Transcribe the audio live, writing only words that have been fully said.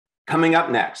Coming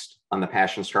up next on the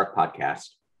Passion Struck podcast.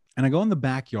 And I go in the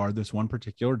backyard this one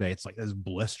particular day. It's like this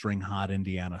blistering hot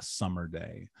Indiana summer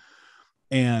day.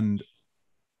 And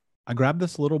I grab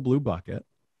this little blue bucket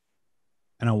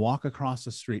and I walk across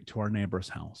the street to our neighbor's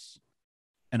house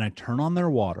and I turn on their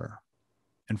water.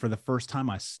 And for the first time,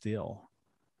 I steal.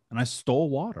 And I stole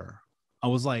water. I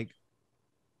was like,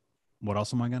 what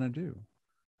else am I going to do?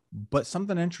 But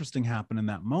something interesting happened in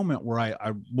that moment where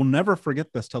I will never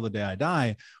forget this till the day I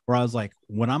die, where I was like,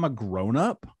 when I'm a grown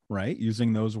up, right?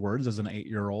 Using those words as an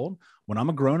 8-year-old, when I'm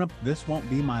a grown up, this won't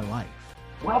be my life.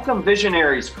 Welcome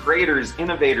visionaries, creators,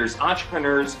 innovators,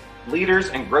 entrepreneurs, leaders,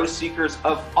 and growth seekers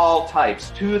of all types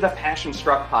to the Passion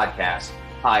Struck podcast.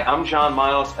 Hi, I'm John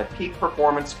Miles, a peak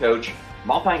performance coach,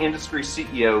 multi-industry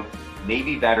CEO,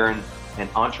 Navy veteran, and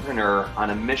entrepreneur on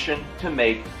a mission to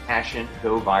make passion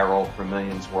go viral for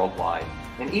millions worldwide.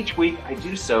 And each week I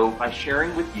do so by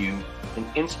sharing with you an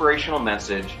inspirational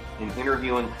message and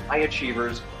interviewing high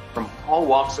achievers from all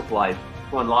walks of life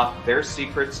to unlock their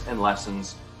secrets and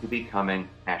lessons to becoming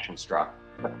passion struck.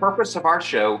 The purpose of our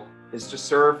show is to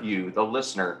serve you, the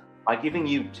listener, by giving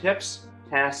you tips,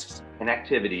 tasks, and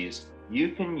activities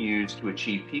you can use to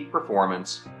achieve peak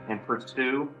performance and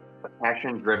pursue the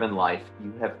passion-driven life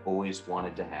you have always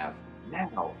wanted to have.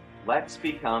 Now, let's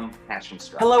become passion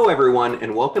struck. Hello, everyone,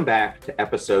 and welcome back to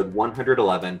episode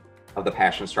 111 of the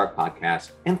Passion Struck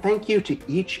podcast. And thank you to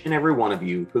each and every one of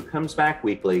you who comes back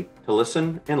weekly to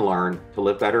listen and learn to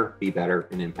live better, be better,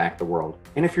 and impact the world.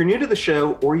 And if you're new to the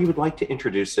show or you would like to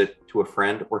introduce it to a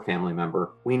friend or family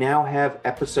member, we now have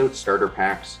episode starter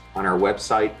packs on our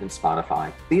website and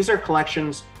Spotify. These are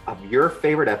collections of your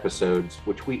favorite episodes,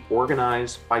 which we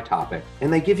organize by topic,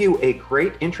 and they give you a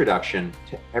great introduction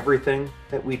to everything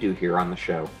that we do here on the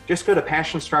show. Just go to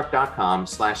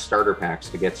passionstruck.com/starter packs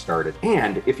to get started.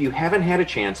 And if you haven't had a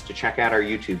chance to check out our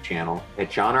YouTube channel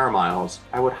at John R. Miles,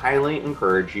 I would highly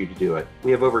encourage you to do it. We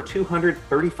have over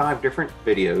 235 different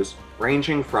videos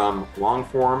ranging from long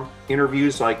form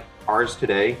interviews like ours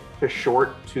today to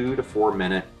short 2 to 4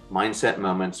 minute mindset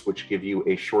moments, which give you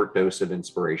a short dose of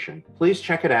inspiration. Please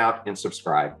check it out and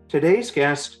subscribe. Today's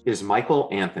guest is Michael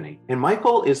Anthony, and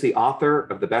Michael is the author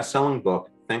of the best-selling book,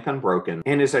 Think Unbroken,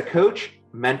 and is a coach,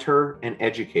 mentor, and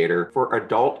educator for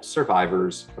adult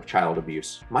survivors of child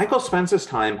abuse. Michael spends his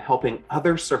time helping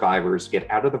other survivors get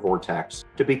out of the vortex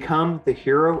to become the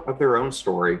hero of their own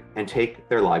story and take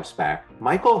their lives back.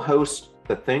 Michael hosts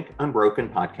the Think Unbroken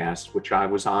podcast, which I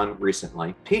was on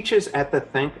recently, teaches at the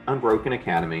Think Unbroken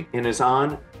Academy, and is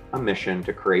on a mission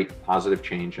to create positive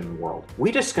change in the world.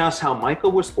 We discuss how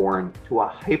Michael was born to a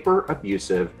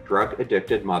hyper-abusive,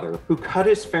 drug-addicted mother who cut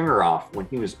his finger off when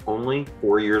he was only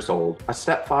 4 years old, a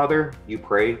stepfather you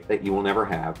pray that you will never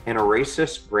have, and a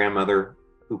racist grandmother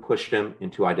who pushed him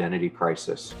into identity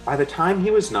crisis. By the time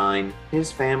he was 9,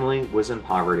 his family was in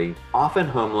poverty, often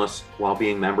homeless while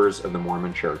being members of the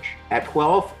Mormon Church. At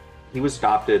 12, he was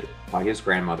adopted by his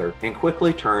grandmother and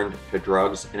quickly turned to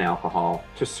drugs and alcohol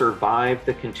to survive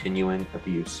the continuing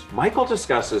abuse. Michael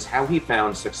discusses how he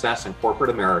found success in corporate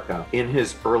America in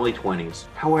his early 20s.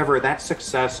 However, that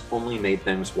success only made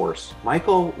things worse.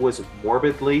 Michael was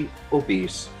morbidly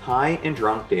obese, high and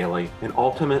drunk daily, and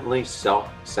ultimately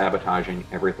self-sabotaging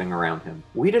everything around him.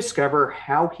 We discover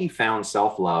how he found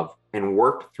self-love and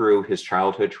worked through his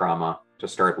childhood trauma to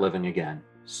start living again.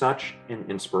 Such an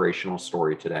inspirational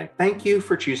story today. Thank you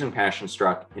for choosing Passion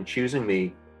Struck and choosing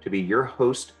me to be your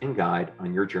host and guide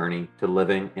on your journey to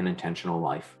living an intentional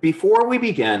life. Before we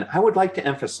begin, I would like to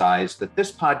emphasize that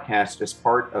this podcast is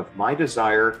part of my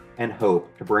desire and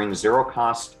hope to bring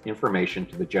zero-cost information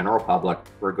to the general public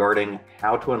regarding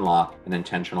how to unlock an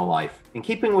intentional life. In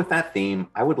keeping with that theme,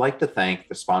 I would like to thank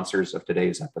the sponsors of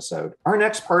today's episode. Our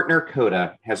next partner,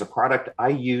 Coda, has a product I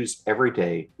use every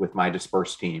day with my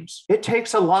dispersed teams. It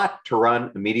takes a lot to run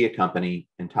a media company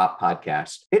and top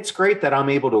podcast. It's great that I'm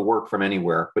able to work from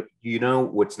anywhere, but you know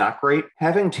what's not great?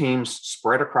 Having teams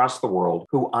spread across the world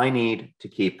who I need to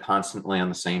keep constantly on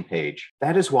the same page.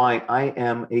 That is why I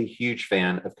am a huge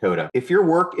fan of Coda. If your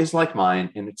work is like mine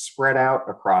and it's spread out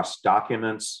across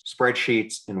documents,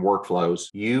 spreadsheets, and workflows,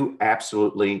 you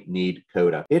absolutely need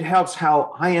Coda. It helps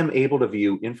how I am able to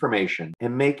view information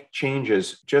and make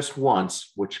changes just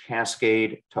once, which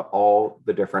cascade to all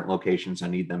the different locations I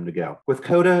need them to go. With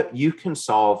Coda, you can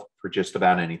solve for just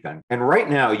about anything. And right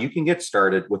now, you can get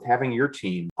started with having your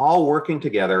team all working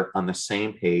together on the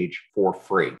same page for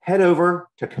free. Head over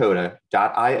to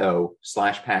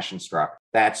coda.io/passionstruck.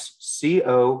 That's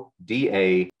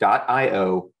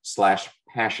coda.io/passionstruck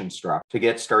PassionStruck to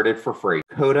get started for free.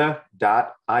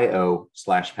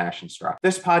 Coda.io/PassionStruck.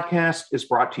 This podcast is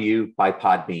brought to you by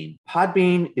Podbean.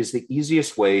 Podbean is the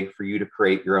easiest way for you to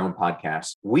create your own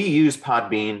podcast. We use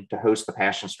Podbean to host the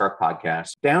PassionStruck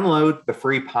podcast. Download the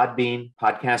free Podbean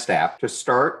podcast app to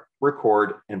start,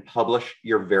 record, and publish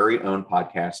your very own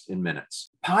podcast in minutes.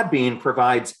 Podbean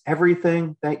provides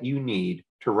everything that you need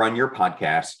to run your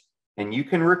podcast, and you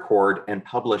can record and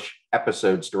publish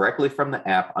episodes directly from the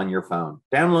app on your phone.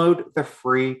 Download the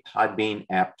free Podbean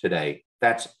app today.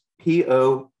 That's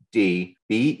Podbean.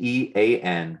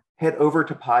 Head over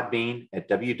to Podbean at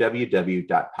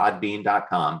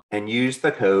www.podbean.com and use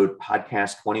the code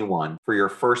podcast21 for your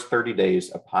first 30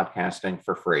 days of podcasting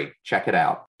for free. Check it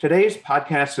out. Today's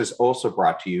podcast is also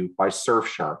brought to you by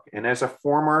Surfshark. And as a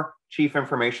former Chief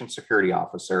Information Security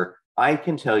Officer, I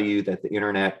can tell you that the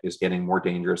internet is getting more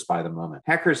dangerous by the moment.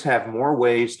 Hackers have more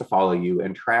ways to follow you,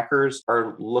 and trackers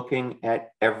are looking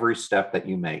at every step that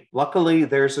you make. Luckily,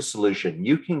 there's a solution.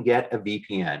 You can get a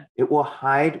VPN. It will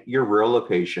hide your real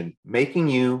location, making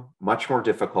you much more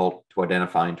difficult to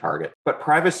identify and target. But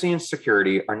privacy and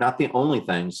security are not the only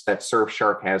things that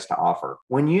Surfshark has to offer.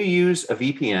 When you use a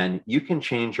VPN, you can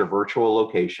change your virtual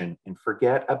location and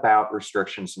forget about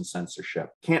restrictions and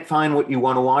censorship. Can't find what you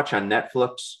want to watch on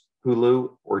Netflix,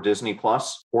 Hulu, or Disney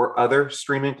Plus, or other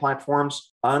streaming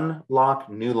platforms? Unlock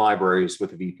new libraries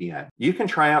with a VPN. You can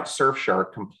try out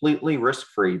Surfshark completely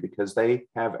risk-free because they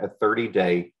have a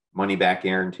 30-day money-back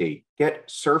guarantee. Get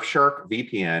Surfshark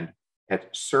VPN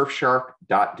at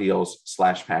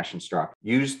surfshark.deals/PassionStruck.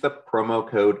 Use the promo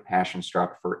code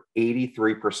PassionStruck for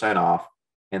 83% off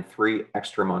and 3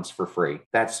 extra months for free.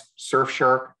 That's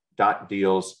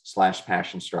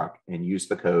surfshark.deals/PassionStruck and use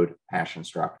the code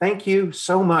PassionStruck. Thank you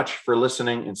so much for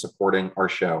listening and supporting our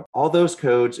show. All those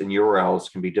codes and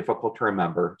URLs can be difficult to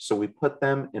remember, so we put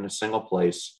them in a single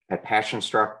place at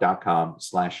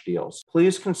passionstruck.com/deals.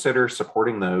 Please consider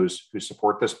supporting those who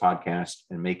support this podcast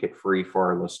and make it free for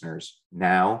our listeners.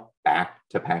 Now, back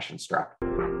to PassionStruck.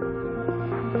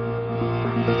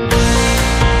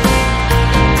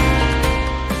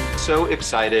 So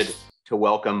excited to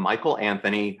welcome Michael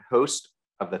Anthony, host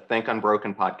of the Think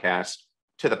Unbroken podcast,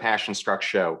 to the PassionStruck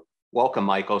show. Welcome,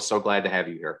 Michael. So glad to have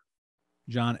you here.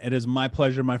 John, it is my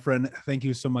pleasure, my friend. Thank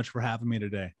you so much for having me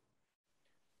today.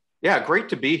 Yeah, great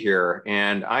to be here.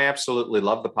 And I absolutely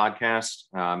love the podcast.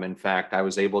 In fact, I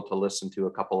was able to listen to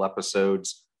a couple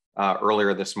episodes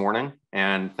earlier this morning,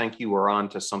 and think you were on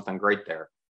to something great there.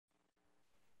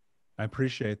 I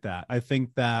appreciate that. I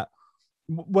think that,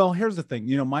 well, here's the thing.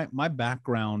 You know, my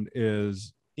background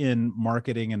is in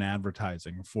marketing and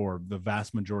advertising for the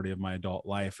vast majority of my adult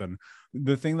life. And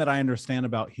the thing that I understand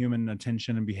about human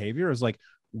attention and behavior is like,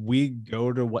 we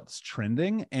go to what's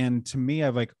trending. And to me,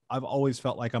 I've always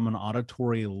felt like I'm an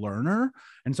auditory learner.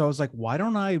 And so I was like, why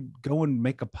don't I go and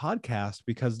make a podcast?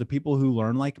 Because the people who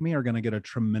learn like me are going to get a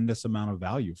tremendous amount of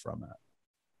value from it.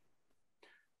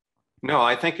 No,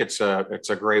 I think it's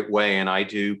a great way. And I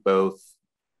do both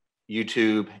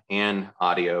YouTube and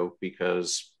audio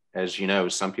because, as you know,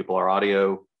 some people are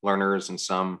audio learners and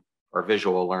some are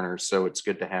visual learners. So it's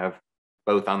good to have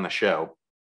both on the show.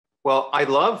 Well, I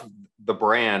love the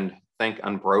brand Think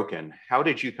Unbroken. How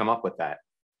did you come up with that?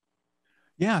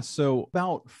 Yeah. So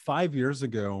about 5 years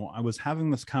ago, I was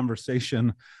having this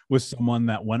conversation with someone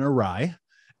that went awry.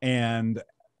 And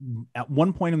at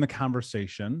one point in the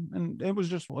conversation, and it was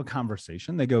just a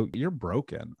conversation, they go, "You're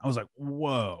broken." I was like,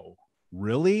 whoa.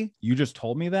 Really? You just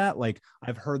told me that? Like,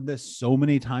 I've heard this so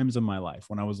many times in my life.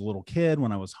 When I was a little kid,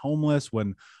 when I was homeless,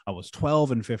 when I was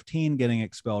 12 and 15 getting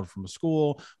expelled from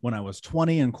school, when I was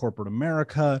 20 in corporate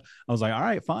America, I was like, all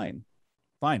right, fine,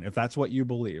 if that's what you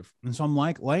believe. And so I'm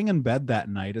like laying in bed that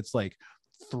night. It's like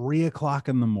 3 o'clock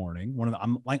in the morning.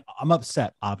 I'm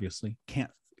upset, obviously,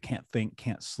 can't think,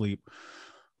 can't sleep.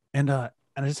 And I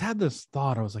just had this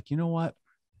thought. I was like, you know what?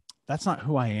 That's not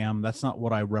who I am. That's not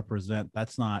what I represent.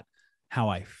 That's not how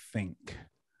I think.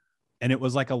 And it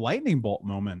was like a lightning bolt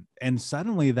moment. And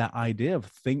suddenly that idea of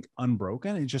Think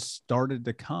Unbroken, it just started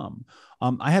to come.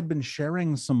 I had been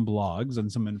sharing some blogs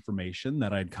and some information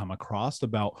that I'd come across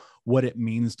about what it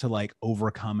means to like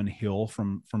overcome and heal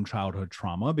from childhood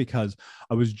trauma, because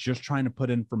I was just trying to put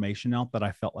information out that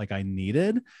I felt like I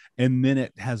needed. And then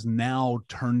it has now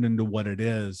turned into what it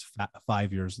is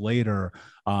 5 years later.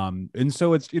 And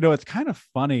so it's, it's kind of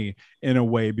funny in a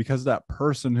way, because that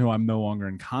person who I'm no longer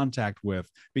in contact with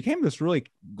became this really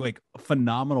like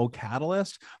phenomenal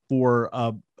catalyst for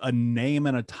a name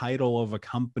and a title of a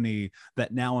company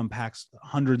that now impacts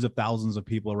hundreds of thousands of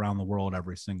people around the world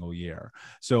every single year.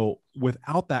 So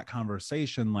without that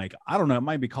conversation, like, I don't know, it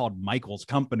might be called Michael's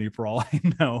company for all I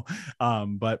know.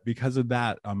 But because of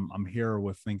that, I'm here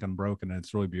with Think Unbroken, and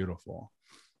it's really beautiful.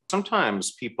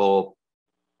 Sometimes people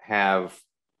have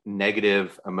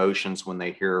negative emotions when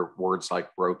they hear words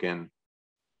like broken,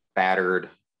 battered,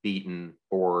 beaten,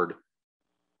 bored,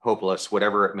 hopeless,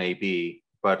 whatever it may be.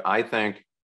 But I think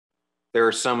there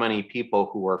are so many people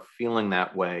who are feeling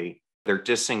that way. They're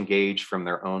disengaged from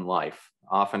their own life.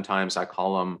 Oftentimes I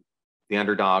call them the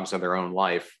underdogs of their own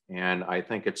life. And I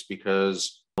think it's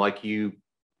because, like you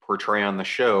portray on the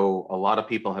show, a lot of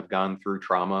people have gone through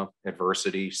trauma,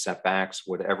 adversity, setbacks,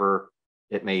 whatever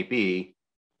it may be.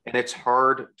 And it's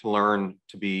hard to learn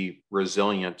to be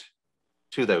resilient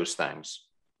to those things.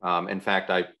 In fact,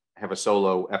 I have a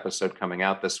solo episode coming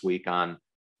out this week on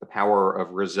the power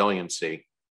of resiliency.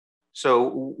 So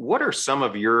what are some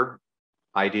of your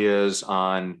ideas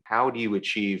on how do you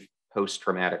achieve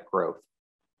post-traumatic growth?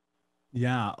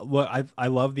 Yeah, look, I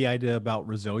love the idea about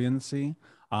resiliency.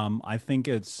 I think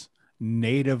it's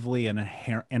natively and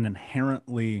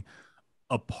inherently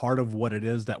a part of what it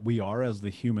is that we are as the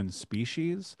human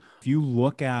species. If you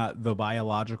look at the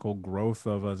biological growth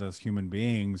of us as human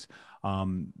beings,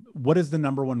 what is the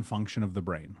number one function of the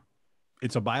brain?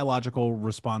 It's a biological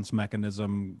response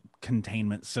mechanism,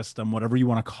 containment system, whatever you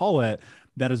want to call it,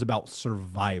 that is about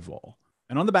survival.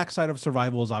 And on the backside of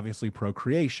survival is obviously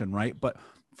procreation, right? But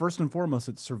first and foremost,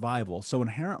 it's survival. So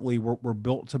inherently, we're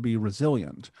built to be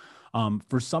resilient.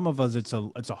 For some of us, it's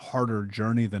a harder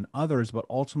journey than others, but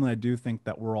ultimately, I do think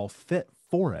that we're all fit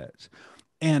for it.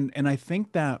 And I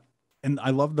think that, and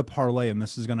I love the parlay, and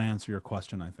this is going to answer your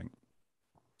question, I think.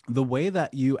 The way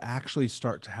that you actually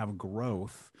start to have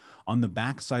growth on the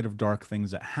backside of dark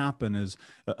things that happen is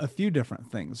a few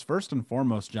different things. First and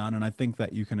foremost, John, and I think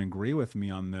that you can agree with me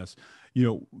on this,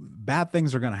 bad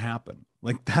things are going to happen.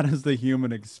 Like, that is the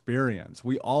human experience.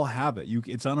 We all have it.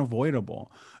 It's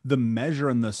unavoidable. The measure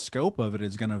and the scope of it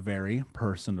is going to vary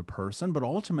person to person, but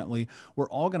ultimately we're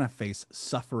all going to face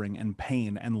suffering and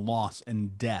pain and loss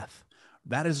and death.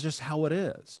 That is just how it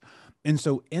is. And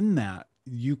so in that,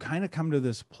 you kind of come to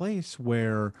this place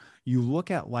where you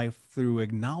look at life through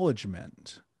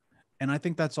acknowledgement. And I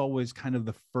think that's always kind of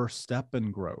the first step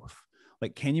in growth.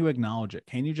 Like, can you acknowledge it?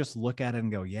 Can you just look at it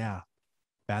and go, yeah,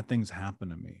 bad things happen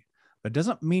to me? That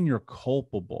doesn't mean you're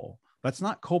culpable. That's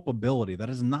not culpability. That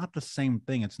is not the same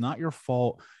thing. It's not your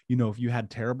fault. If you had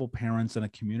terrible parents in a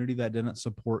community that didn't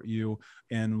support you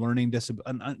and learning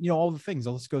disability, and all the things,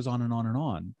 the list goes on and on and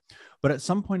on. But at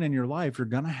some point in your life, you're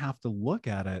going to have to look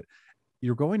at it.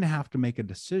 You're going to have to make a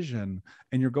decision,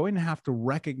 and you're going to have to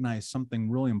recognize something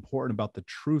really important about the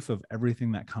truth of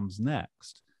everything that comes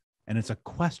next. And it's a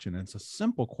question. It's a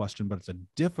simple question, but it's a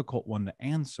difficult one to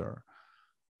answer.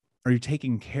 Are you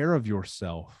taking care of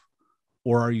yourself,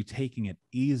 or are you taking it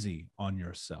easy on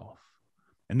yourself?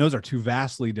 And those are two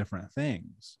vastly different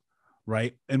things,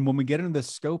 right? And when we get into the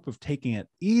scope of taking it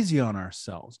easy on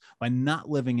ourselves by not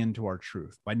living into our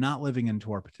truth, by not living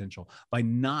into our potential, by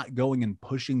not going and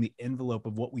pushing the envelope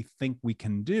of what we think we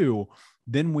can do,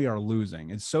 then we are losing.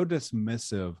 It's so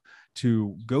dismissive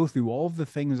to go through all of the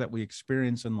things that we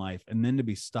experience in life and then to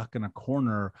be stuck in a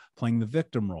corner playing the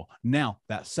victim role. Now,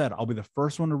 that said, I'll be the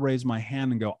first one to raise my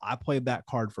hand and go, I played that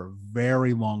card for a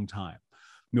very long time.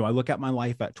 I look at my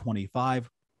life at 25.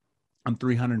 I'm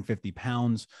 350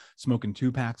 pounds, smoking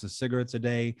 2 packs of cigarettes a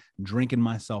day, drinking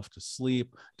myself to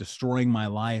sleep, destroying my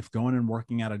life, going and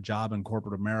working at a job in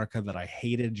corporate America that I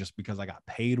hated just because I got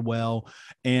paid well.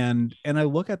 And I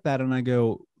look at that and I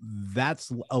go,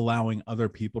 that's allowing other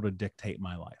people to dictate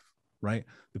my life, right?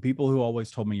 The people who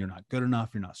always told me you're not good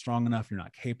enough, you're not strong enough, you're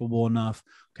not capable enough.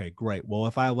 Okay, great. Well,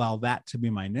 if I allow that to be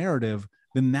my narrative,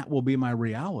 then that will be my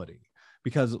reality.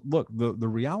 Because look, the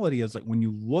reality is, like, when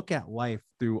you look at life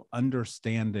through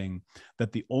understanding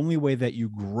that the only way that you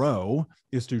grow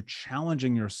is through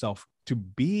challenging yourself to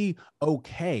be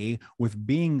okay with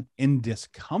being in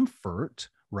discomfort,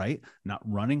 right? Not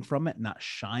running from it, not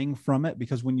shying from it,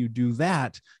 because when you do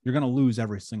that, you're going to lose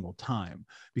every single time.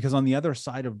 Because on the other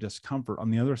side of discomfort,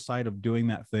 on the other side of doing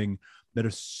that thing that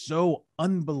is so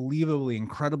unbelievably,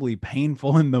 incredibly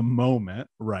painful in the moment,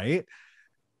 right?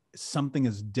 Something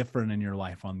is different in your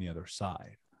life on the other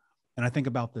side. And I think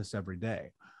about this every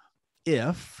day.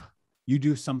 If you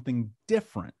do something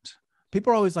different,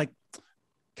 people are always like,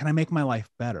 can I make my life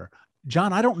better?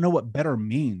 John, I don't know what better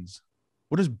means.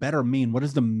 What does better mean? What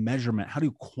is the measurement? How do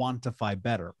you quantify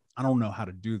better? I don't know how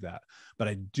to do that, but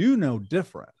I do know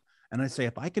different. And I say,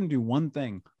 if I can do one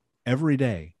thing every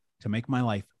day to make my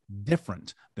life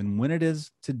different than when it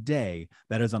is today,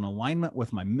 that is in alignment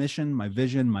with my mission, my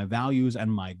vision, my values,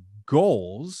 and my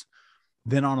goals,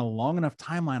 then on a long enough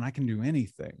timeline, I can do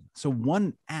anything. So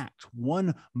one act,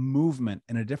 one movement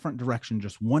in a different direction,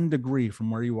 just 1 degree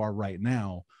from where you are right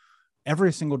now,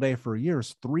 every single day for a year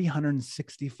is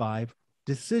 365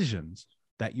 decisions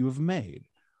that you have made.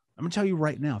 I'm going to tell you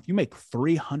right now, if you make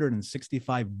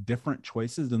 365 different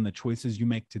choices than the choices you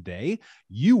make today,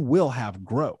 you will have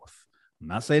growth. I'm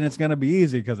not saying it's going to be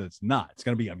easy, because it's not. It's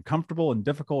going to be uncomfortable and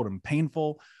difficult and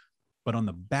painful, but on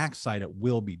the backside, it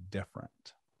will be different.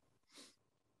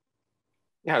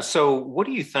 Yeah. So what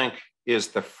do you think is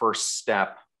the first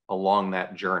step along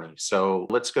that journey? So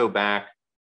let's go back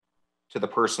to the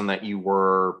person that you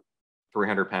were,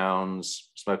 300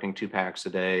 pounds, smoking 2 packs a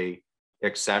day,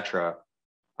 etc.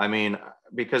 I mean,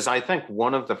 because I think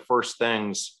one of the first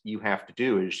things you have to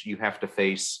do is you have to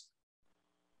face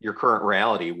your current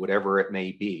reality, whatever it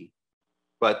may be.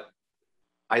 But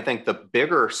I think the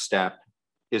bigger step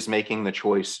is making the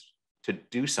choice to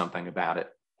do something about it.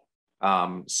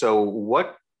 So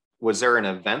what was there an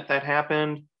event that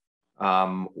happened?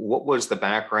 What was the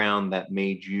background that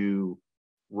made you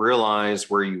realize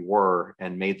where you were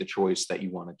and made the choice that you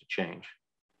wanted to change?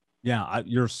 Yeah,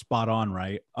 you're spot on,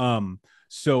 right?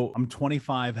 So I'm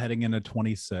 25 heading into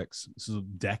 26. This is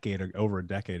over a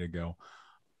decade ago.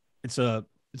 It's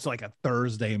like a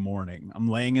Thursday morning. I'm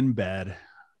laying in bed,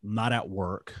 not at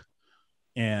work,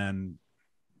 and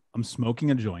I'm smoking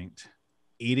a joint,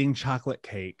 eating chocolate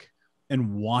cake,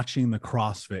 and watching the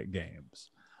CrossFit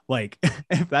games. Like,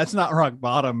 if that's not rock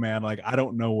bottom, man, like, I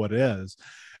don't know what is.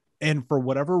 And for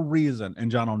whatever reason, and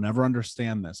John, I'll never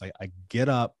understand this, I get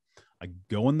up, I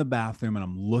go in the bathroom, and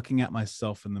I'm looking at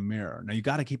myself in the mirror. Now, you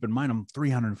got to keep in mind, I'm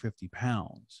 350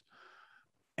 pounds.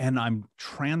 And I'm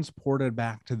transported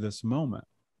back to this moment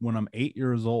when I'm 8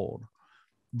 years old.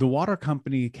 The water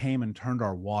company came and turned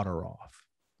our water off.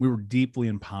 We were deeply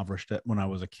impoverished when I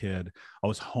was a kid. I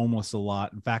was homeless a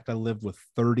lot. In fact, I lived with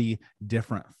 30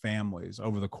 different families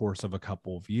over the course of a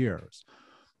couple of years.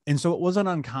 And so it wasn't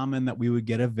uncommon that we would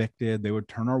get evicted. They would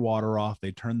turn our water off.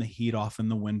 They'd turn the heat off in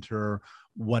the winter,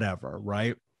 whatever,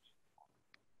 right?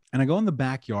 And I go in the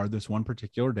backyard this one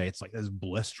particular day. It's like this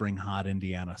blistering hot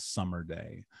Indiana summer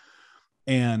day.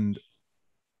 And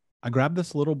I grab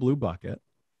this little blue bucket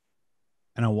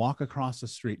and I walk across the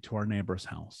street to our neighbor's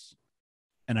house.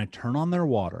 And I turn on their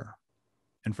water.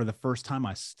 And for the first time,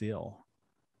 I steal.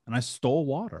 And I stole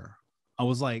water. I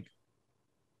was like,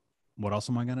 what else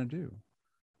am I going to do?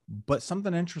 But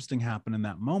something interesting happened in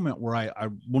that moment where I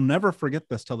will never forget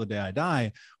this till the day I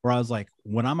die, where I was like,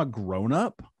 when I'm a grown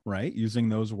up, right, using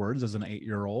those words as an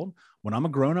 8-year-old, when I'm a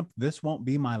grown up, this won't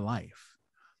be my life.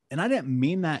 And I didn't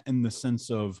mean that in the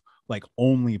sense of like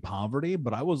only poverty,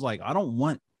 but I was like, I don't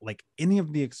want like any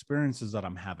of the experiences that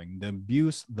I'm having, the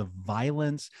abuse, the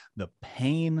violence, the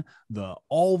pain,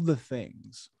 all the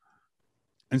things.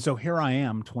 And so here I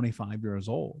am, 25 years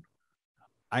old.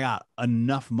 I got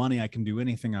enough money I can do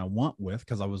anything I want with,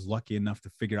 because I was lucky enough to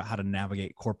figure out how to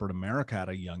navigate corporate America at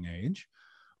a young age,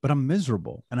 but I'm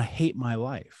miserable and I hate my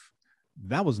life.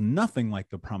 That was nothing like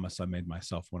the promise I made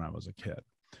myself when I was a kid.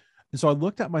 And so I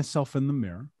looked at myself in the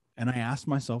mirror and I asked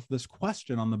myself this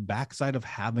question on the backside of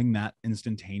having that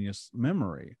instantaneous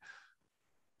memory.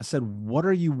 I said, what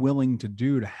are you willing to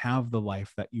do to have the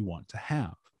life that you want to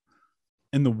have?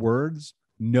 And the words,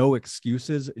 no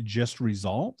excuses, just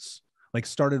results, like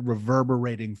started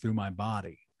reverberating through my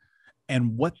body.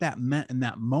 And what that meant in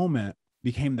that moment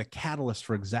became the catalyst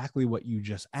for exactly what you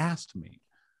just asked me.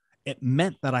 It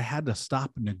meant that I had to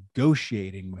stop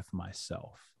negotiating with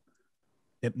myself.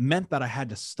 It meant that I had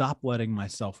to stop letting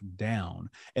myself down.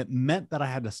 It meant that I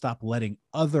had to stop letting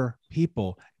other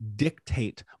people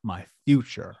dictate my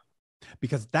future.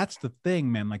 Because that's the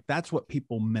thing, man. Like, that's what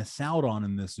people miss out on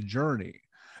in this journey,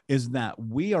 is that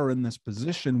we are in this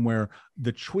position where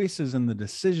the choices and the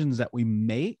decisions that we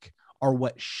make are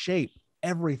what shape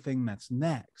everything that's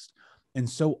next. And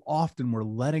so often we're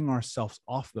letting ourselves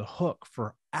off the hook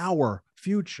for our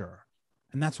future.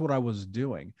 And that's what I was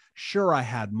doing. Sure, I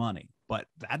had money, but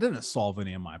that didn't solve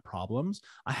any of my problems.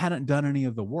 I hadn't done any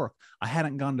of the work. I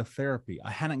hadn't gone to therapy.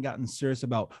 I hadn't gotten serious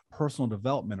about personal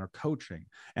development or coaching.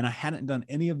 And I hadn't done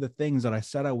any of the things that I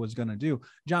said I was going to do.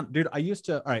 John, dude, I used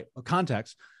to, all right,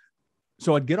 context.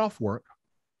 So I'd get off work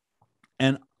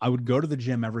and I would go to the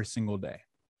gym every single day.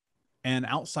 And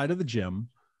outside of the gym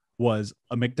was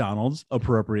a McDonald's,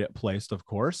 appropriate placed, of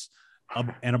course,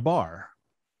 and a bar.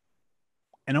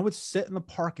 And I would sit in the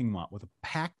parking lot with a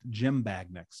packed gym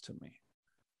bag next to me.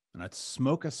 And I'd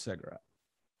smoke a cigarette.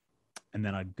 And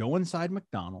then I'd go inside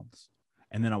McDonald's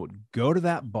And then I would go to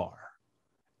that bar,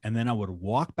 and then I would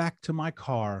walk back to my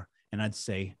car and I'd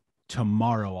say,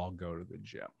 tomorrow I'll go to the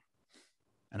gym.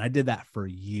 And I did that for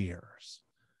years.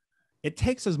 It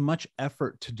takes as much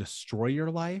effort to destroy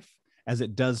your life as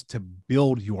it does to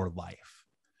build your life.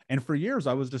 And for years,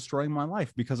 I was destroying my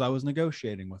life because I was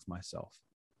negotiating with myself.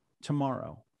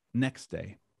 Tomorrow, next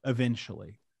day,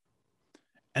 eventually.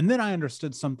 And then I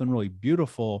understood something really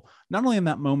beautiful, not only in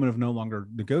that moment of no longer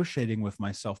negotiating with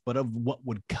myself, but of what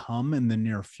would come in the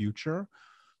near future.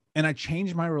 And I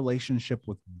changed my relationship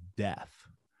with death,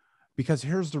 because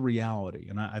here's the reality.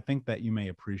 And I think that you may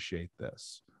appreciate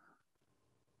this.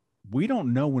 We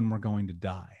don't know when we're going to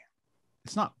die.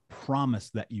 It's not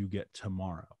promised that you get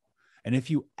tomorrow. And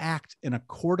if you act in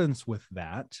accordance with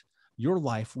that, your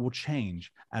life will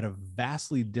change at a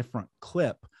vastly different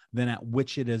clip than at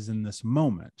which it is in this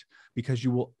moment, because you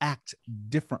will act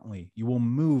differently. You will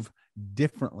move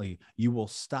differently. You will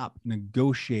stop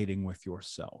negotiating with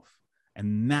yourself.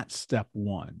 And that's step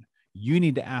one. You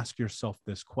need to ask yourself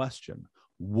this question: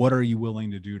 what are you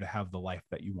willing to do to have the life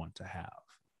that you want to have?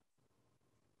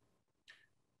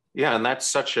 Yeah, and that's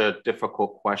such a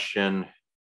difficult question,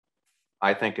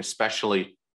 I think,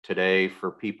 especially today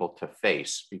for people to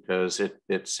face, because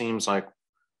it seems like,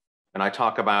 and I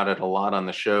talk about it a lot on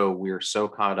the show, we're so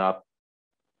caught up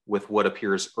with what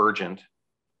appears urgent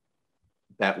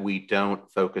that we don't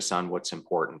focus on what's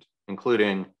important,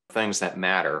 including things that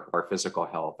matter: our physical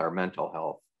health, our mental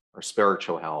health, our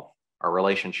spiritual health, our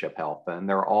relationship health, and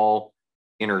they're all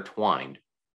intertwined.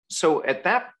 So at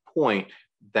that point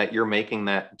that you're making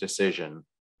that decision,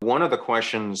 one of the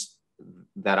questions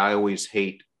that I always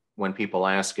hate when people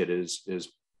ask it is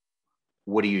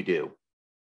what do you do?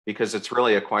 Because it's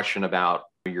really a question about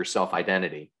your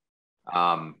self-identity.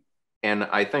 And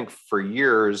I think for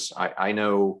years, I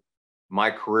know my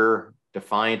career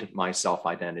defined my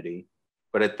self-identity,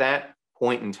 but at that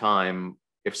point in time,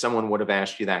 if someone would have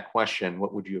asked you that question,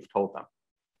 what would you have told them?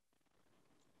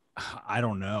 I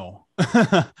don't know.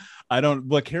 I don't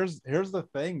look, here's the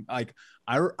thing. Like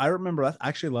I remember, I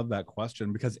actually love that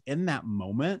question, because in that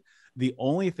moment, the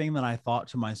only thing that I thought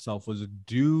to myself was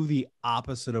do the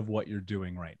opposite of what you're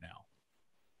doing right now.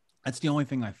 That's the only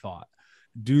thing I thought.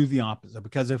 Do the opposite,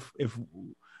 because if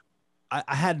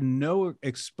I had no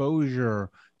exposure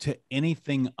to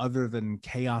anything other than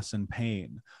chaos and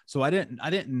pain. So I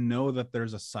didn't know that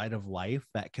there's a side of life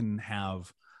that can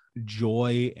have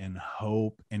joy and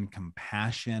hope and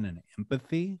compassion and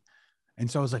empathy. And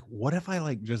so I was like, what if I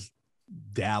like just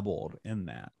dabbled in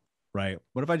that, right?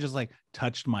 What if I just like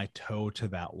touched my toe to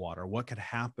that water? What could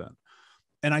happen?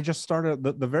 And I just started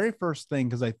the very first thing,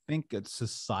 because I think it's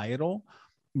societal,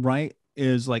 right?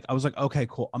 Is like, I was like, okay,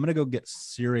 cool. I'm going to go get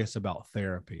serious about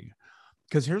therapy.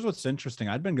 Because here's what's interesting.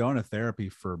 I'd been going to therapy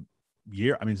for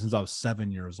since I was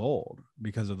 7 years old,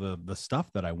 because of the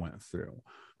stuff that I went through,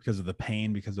 because of the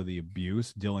pain, because of the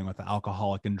abuse, dealing with the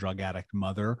alcoholic and drug addict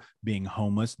mother, being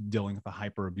homeless, dealing with a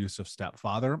hyper-abusive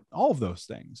stepfather, all of those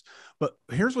things. But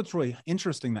here's what's really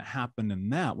interesting that happened in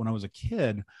that. When I was a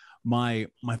kid, my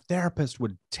therapist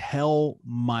would tell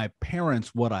my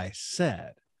parents what I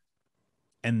said.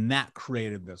 And that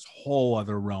created this whole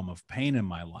other realm of pain in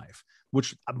my life,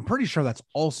 which I'm pretty sure that's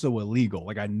also illegal.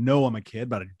 Like, I know I'm a kid,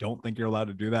 but I don't think you're allowed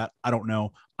to do that. I don't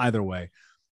know. Either way,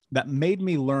 that made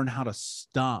me learn how to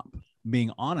stop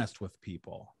being honest with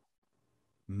people.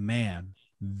 Man,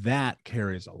 that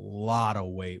carries a lot of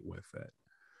weight with it.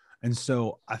 And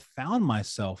so I found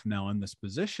myself now in this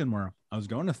position where I was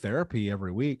going to therapy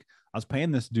every week. I was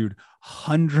paying this dude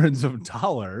hundreds of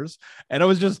dollars, and I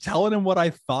was just telling him what I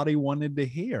thought he wanted to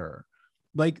hear.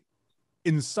 Like,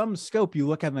 in some scope, you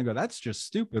look at it and I go, that's just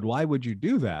stupid. Why would you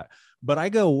do that? But I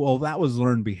go, well, that was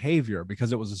learned behavior,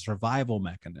 because it was a survival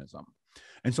mechanism.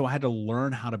 And so I had to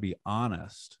learn how to be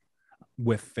honest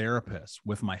with therapists,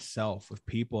 with myself, with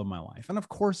people in my life. And of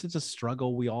course, it's a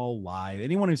struggle. We all lie.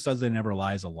 Anyone who says they never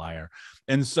lie is a liar.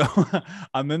 And so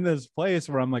I'm in this place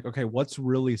where I'm like, okay, what's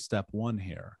really step one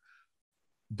here?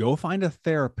 Go find a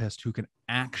therapist who can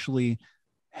actually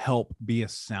help be a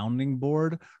sounding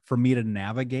board for me to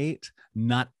navigate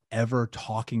not ever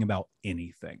talking about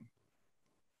anything.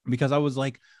 Because I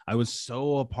was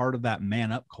so a part of that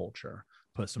man up culture.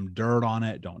 Put some dirt on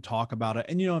it. Don't talk about it.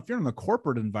 And, if you're in the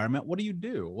corporate environment, what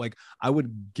do? Like, I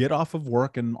would get off of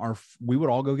work and we would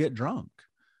all go get drunk.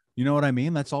 You know what I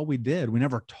mean? That's all we did. We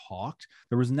never talked.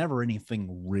 There was never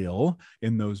anything real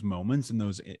in those moments, in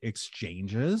those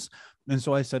exchanges. And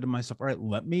so I said to myself, all right,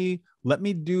 let me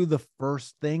do the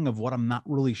first thing of what I'm not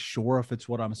really sure if it's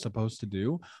what I'm supposed to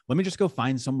do. Let me just go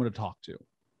find someone to talk to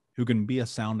who can be a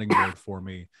sounding board for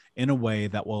me in a way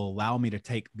that will allow me to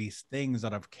take these things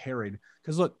that I've carried.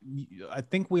 Because look, I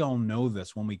think we all know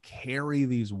this. When we carry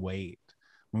this weight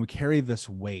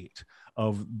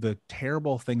of the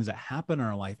terrible things that happen in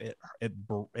our life, it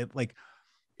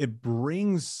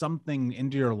brings something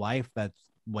into your life that's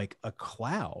like a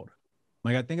cloud.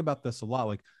 Like, I think about this a lot.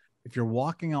 Like, if you're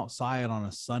walking outside on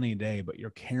a sunny day, but you're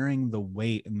carrying the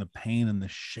weight and the pain and the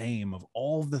shame of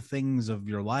all the things of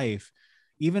your life,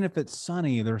 even if it's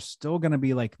sunny, there's still going to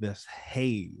be like this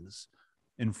haze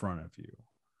in front of you,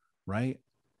 right?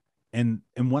 And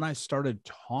when I started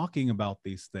talking about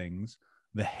these things,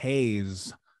 the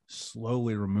haze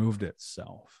slowly removed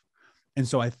itself. And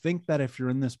so I think that if you're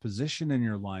in this position in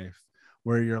your life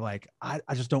where you're like, I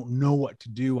just don't know what to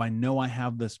do. I know I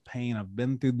have this pain. I've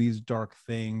been through these dark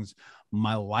things.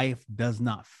 My life does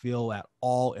not feel at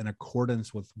all in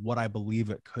accordance with what I believe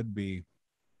it could be.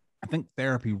 I think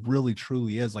therapy really,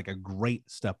 truly is like a great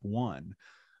step one.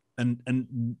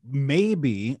 And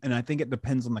maybe, and I think it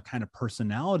depends on the kind of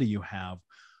personality you have,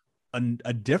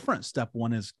 a different step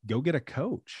one is go get a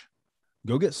coach.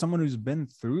 Go get someone who's been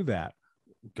through that.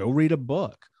 Go read a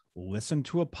book. Listen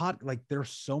to a like,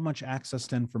 there's so much access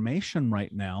to information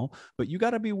right now, but you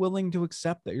got to be willing to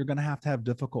accept that you're going to have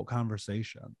difficult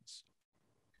conversations.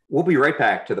 We'll be right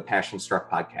back to the Passion Struck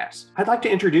podcast. I'd like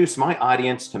to introduce my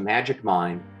audience to Magic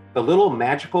Mind, the little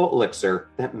magical elixir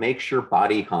that makes your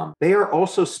body hum. They are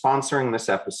also sponsoring this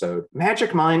episode.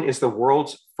 Magic Mind is the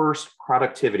world's first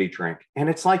productivity drink, and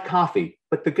it's like coffee,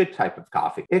 but the good type of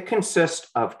coffee. It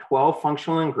consists of 12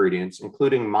 functional ingredients,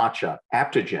 including matcha,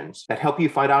 adaptogens that help you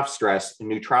fight off stress, and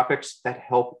nootropics that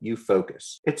help you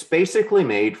focus. It's basically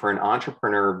made for an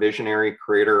entrepreneur, visionary,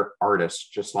 creator,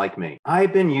 artist just like me.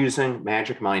 I've been using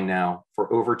Magic Mind now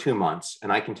for over 2 months,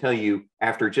 and I can tell you,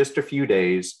 after just a few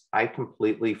days, I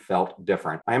completely felt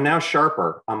different. I am now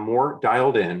sharper, I'm more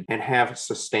dialed in, and have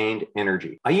sustained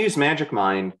energy. I use Magic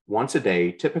Mind once a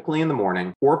day, typically in the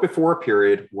morning or before a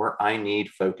period where I need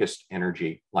focused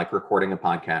energy, like recording a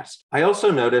podcast. I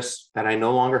also notice that I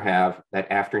no longer have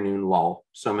that afternoon lull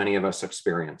so many of us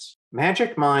experience.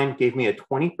 Magic Mind gave me a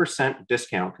 20%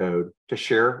 discount code to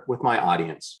share with my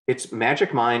audience. It's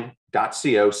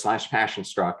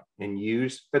magicmind.co/passionstruck and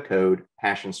use the code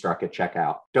passionstruck at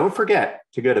checkout. Don't forget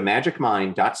to go to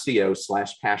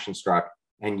magicmind.co/passionstruck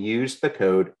and use the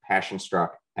code passionstruck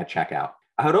at checkout.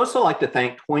 I would also like to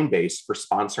thank Coinbase for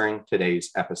sponsoring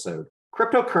today's episode.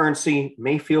 Cryptocurrency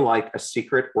may feel like a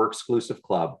secret or exclusive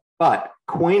club, but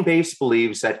Coinbase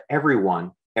believes that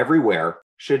everyone, everywhere,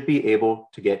 should be able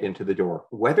to get into the door.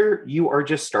 Whether you are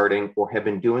just starting or have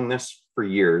been doing this for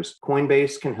years,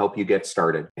 Coinbase can help you get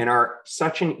started and are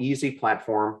such an easy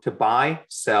platform to buy,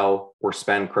 sell, or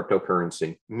spend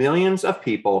cryptocurrency. Millions of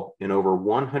people in over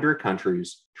 100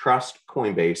 countries trust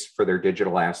Coinbase for their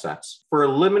digital assets. For a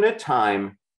limited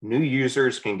time, new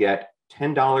users can get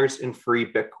 $10 in free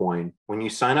Bitcoin when you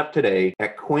sign up today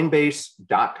at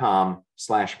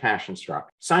coinbase.com/passionstruck.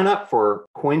 Sign up for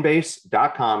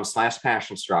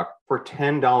coinbase.com/passionstruck for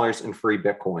 $10 in free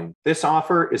Bitcoin. This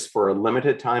offer is for a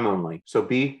limited time only, so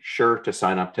be sure to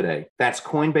sign up today. That's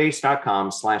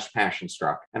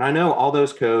coinbase.com/passionstruck. And I know all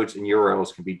those codes and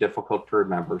URLs can be difficult to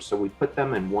remember, so we put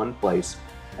them in one place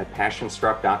at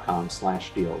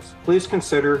passionstruck.com/deals. Please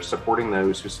consider supporting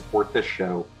those who support this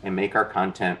show and make our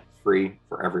content free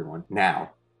for everyone.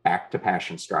 Now, back to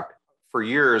Passion Struck. For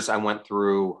years, I went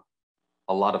through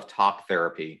a lot of talk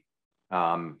therapy,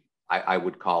 I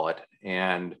would call it.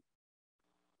 And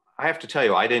I have to tell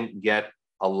you, I didn't get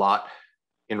a lot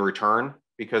in return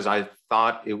because I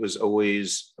thought it was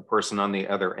always a person on the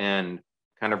other end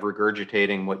kind of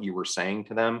regurgitating what you were saying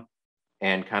to them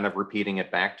and kind of repeating it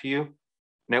back to you.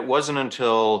 And it wasn't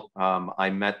until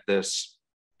I met this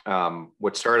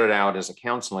what started out as a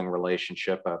counseling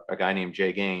relationship, a guy named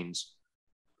Jay Gaines,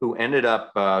 who ended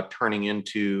up turning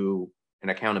into an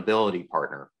accountability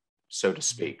partner, so to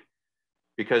speak,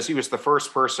 because he was the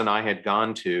first person I had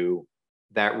gone to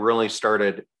that really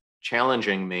started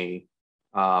challenging me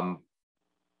to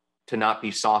not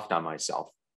be soft on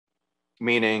myself.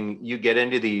 Meaning you get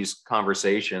into these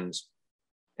conversations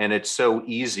and it's so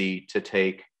easy to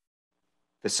take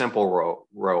the simple road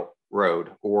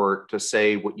or to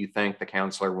say what you think the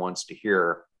counselor wants to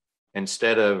hear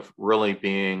instead of really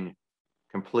being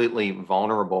completely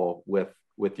vulnerable with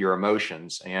your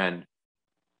emotions. And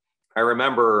I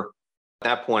remember at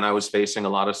that point I was facing a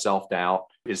lot of self-doubt.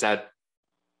 Is that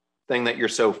thing that you're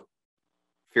so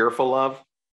fearful of?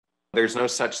 There's no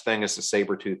such thing as a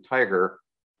saber-toothed tiger,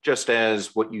 just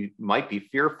as what you might be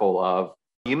fearful of,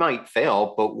 you might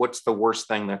fail, but what's the worst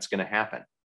thing that's going to happen?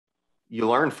 You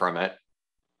learn from it.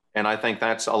 And I think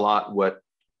that's a lot what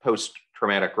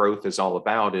post-traumatic growth is all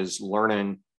about, is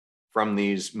learning from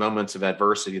these moments of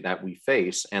adversity that we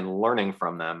face and learning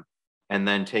from them, and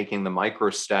then taking the micro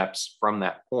steps from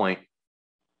that point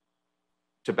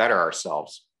to better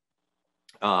ourselves.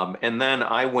 And then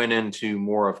I went into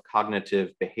more of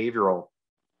cognitive behavioral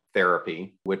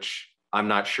therapy, which I'm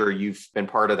not sure you've been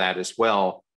part of that as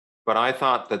well. But I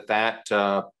thought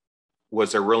that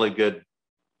was a really good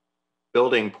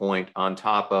building point on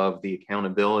top of the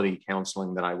accountability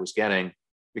counseling that I was getting,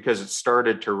 because it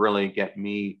started to really get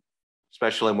me,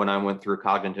 especially when I went through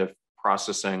cognitive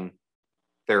processing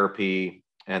therapy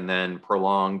and then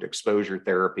prolonged exposure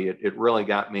therapy, it really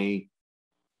got me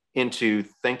into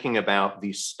thinking about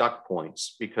these stuck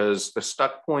points, because the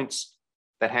stuck points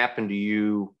that happen to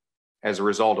you as a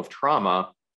result of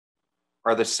trauma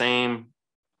are the same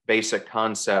basic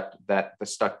concept that the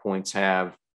stuck points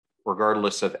have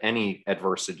regardless of any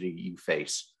adversity you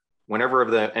face.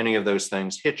 Whenever any of those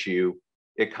things hit you,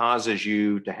 it causes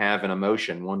you to have an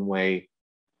emotion one way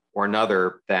or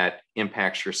another that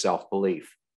impacts your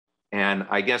self-belief. And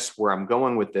I guess where I'm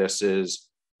going with this is,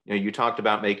 you talked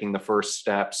about making the first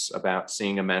steps, about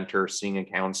seeing a mentor, seeing a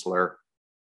counselor,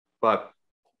 but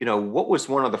what was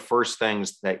one of the first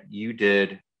things that you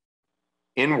did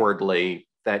inwardly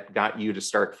that got you to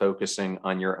start focusing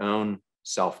on your own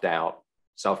self-doubt,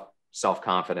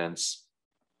 self-confidence,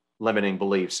 limiting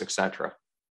beliefs, etc.?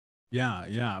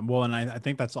 Yeah. Well, and I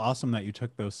think that's awesome that you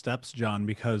took those steps, John,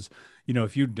 because,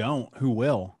 if you don't, who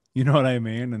will? You know what I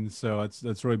mean? And so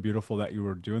that's really beautiful that you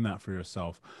were doing that for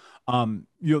yourself.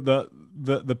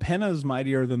 The pen is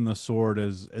mightier than the sword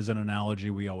is an analogy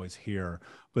we always hear,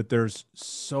 but there's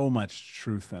so much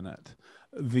truth in it.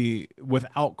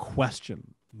 Without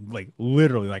question, like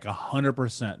literally like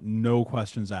 100%, no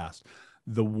questions asked.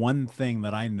 The one thing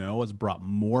that I know has brought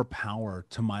more power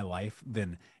to my life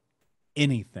than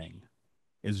anything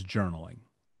is journaling,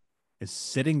 is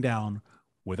sitting down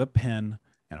with a pen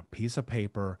and a piece of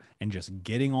paper and just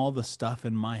getting all the stuff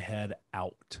in my head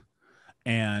out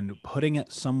and putting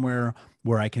it somewhere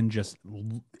where I can just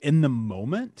in the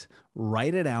moment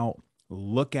write it out,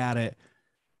 look at it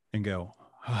and go,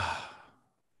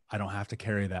 I don't have to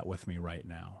carry that with me right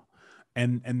now.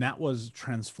 And that was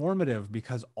transformative,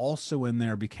 because also in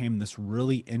there became this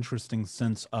really interesting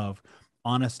sense of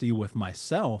honesty with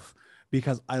myself,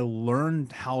 because I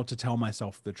learned how to tell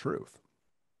myself the truth.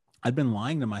 I'd been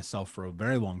lying to myself for a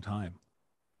very long time.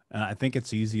 And I think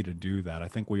it's easy to do that. I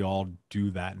think we all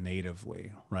do that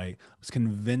natively, right? I was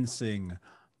convincing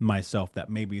myself that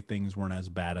maybe things weren't as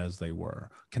bad as they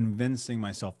were, convincing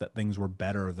myself that things were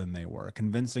better than they were,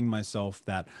 convincing myself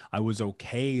that I was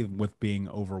okay with being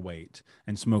overweight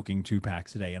and smoking 2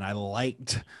 packs a day. And I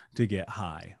liked to get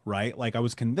high, right? Like I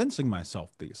was convincing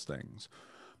myself these things.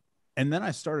 And then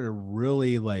I started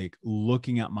really like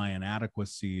looking at my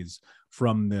inadequacies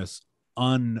from this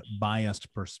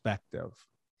unbiased perspective,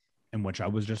 in which I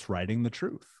was just writing the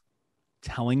truth,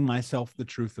 telling myself the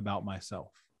truth about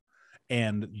myself.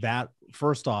 And that,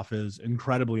 first off, is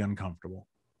incredibly uncomfortable,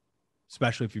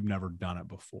 especially if you've never done it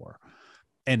before.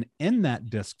 And in that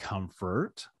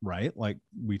discomfort, right, like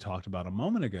we talked about a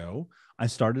moment ago, I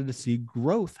started to see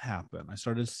growth happen. I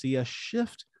started to see a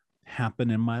shift happen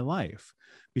in my life,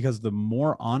 because the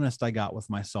more honest I got with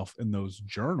myself in those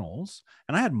journals,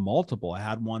 and I had multiple. I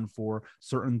had one for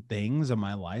certain things in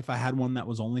my life. I had one that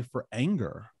was only for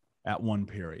anger at one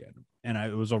period. And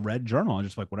it was a red journal. I'm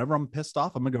just like, whenever I'm pissed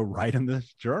off, I'm going to go write in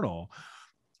this journal.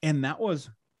 And that was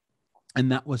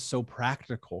so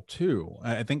practical too.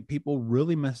 I think people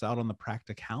really miss out on the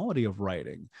practicality of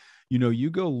writing. You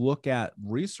go look at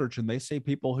research and they say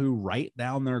people who write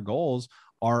down their goals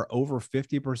are over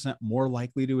 50% more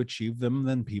likely to achieve them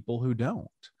than people who don't.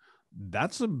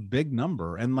 That's a big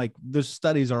number. And like the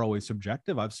studies are always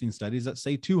subjective. I've seen studies that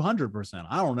say 200%.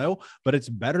 I don't know, but it's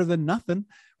better than nothing.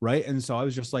 Right. And so I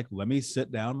was just like, let me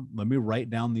sit down, let me write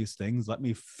down these things. Let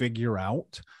me figure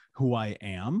out who I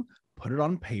am, put it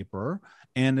on paper.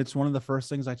 And it's one of the first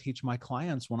things I teach my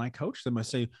clients when I coach them. I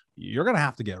say, you're going to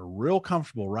have to get real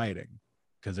comfortable writing,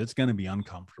 because it's going to be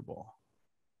uncomfortable.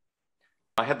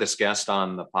 I had this guest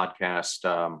on the podcast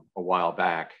a while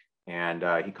back, and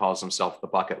he calls himself the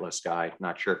bucket list guy.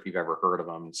 Not sure if you've ever heard of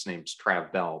him. His name's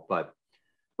Trav Bell, but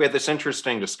we had this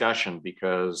interesting discussion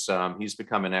because he's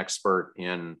become an expert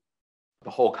in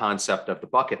the whole concept of the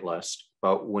bucket list.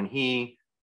 But when he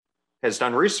has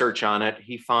done research on it,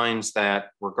 he finds that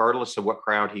regardless of what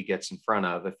crowd he gets in front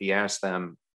of, if he asks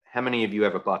them, how many of you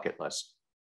have a bucket list?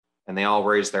 And they all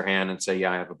raise their hand and say,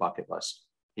 yeah, I have a bucket list.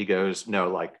 He goes, no,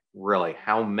 like really,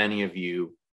 how many of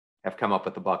you have come up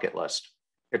with a bucket list?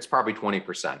 It's probably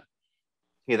 20%.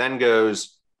 He then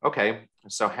goes, okay,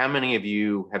 so how many of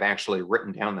you have actually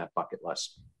written down that bucket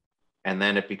list? And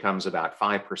then it becomes about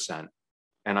 5%.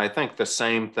 And I think the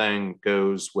same thing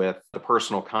goes with the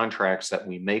personal contracts that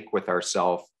we make with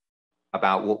ourselves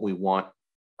about what we want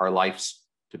our lives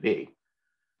to be.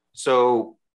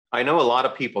 So I know a lot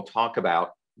of people talk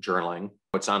about journaling.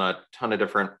 It's on a ton of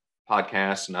different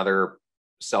podcasts and other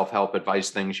self-help advice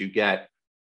things you get.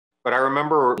 But I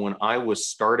remember when I was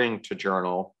starting to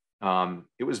journal,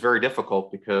 it was very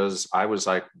difficult because I was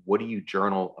like, what do you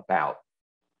journal about?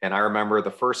 And I remember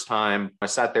the first time I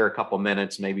sat there a couple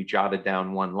minutes, maybe jotted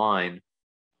down one line.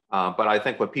 But I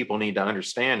think what people need to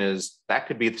understand is that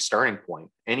could be the starting point.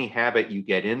 Any habit you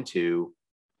get into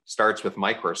starts with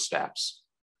micro steps.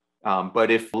 But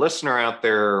if a listener out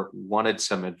there wanted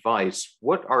some advice,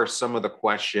 what are some of the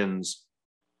questions?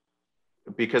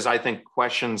 Because I think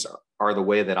questions are the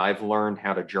way that I've learned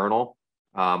how to journal.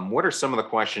 What are some of the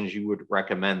questions you would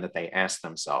recommend that they ask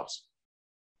themselves?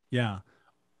 Yeah.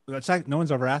 That's like, no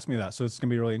one's ever asked me that. So it's going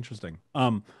to be really interesting.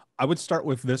 I would start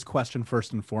with this question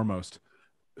first and foremost.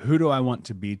 Who do I want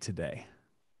to be today?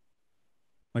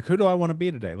 Like, who do I want to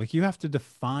be today? Like, you have to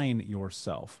define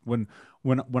yourself. When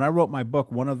I wrote my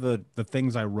book, one of the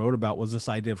things I wrote about was this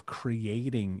idea of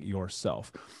creating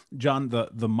yourself. John,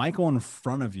 the Michael in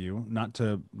front of you, not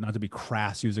to be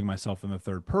crass using myself in the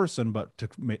third person, but to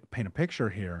paint a picture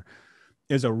here,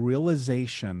 is a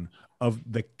realization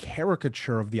of the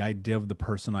caricature of the idea of the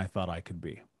person I thought I could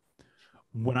be.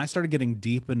 When I started getting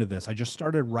deep into this, I just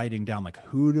started writing down, like,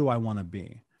 who do I want to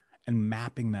be? And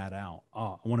mapping that out.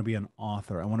 Oh, I want to be an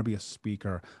author. I want to be a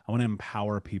speaker. I want to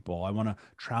empower people. I want to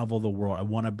travel the world. I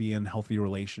want to be in healthy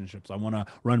relationships. I want to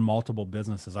run multiple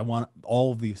businesses. I want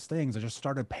all of these things. I just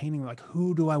started painting, like,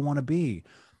 who do I want to be?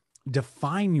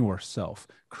 Define yourself.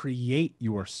 Create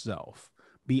yourself.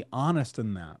 Be honest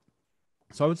in that.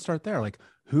 So I would start there. Like,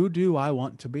 who do I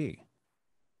want to be?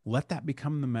 Let that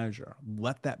become the measure.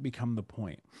 Let that become the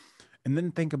point. And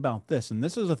then think about this. And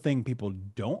this is a thing people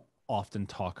don't often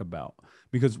talk about,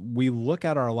 because we look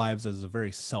at our lives as a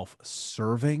very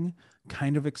self-serving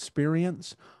kind of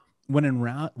experience, when in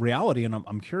reality, and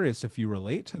I'm curious if you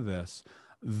relate to this,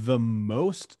 the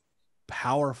most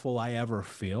powerful I ever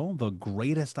feel, the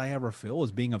greatest I ever feel,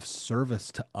 is being of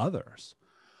service to others.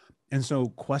 And so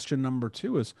question number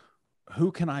 2 is,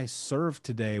 who can I serve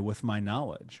today with my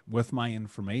knowledge, with my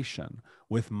information,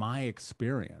 with my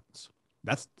experience?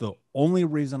 That's the only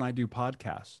reason I do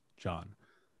podcasts, John.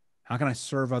 How can I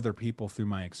serve other people through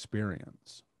my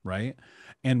experience? Right.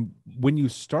 And when you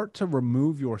start to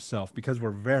remove yourself, because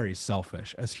we're very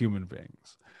selfish as human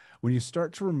beings, when you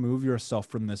start to remove yourself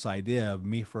from this idea of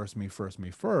me first, me first,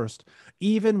 me first,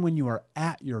 even when you are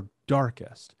at your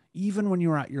darkest, even when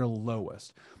you're at your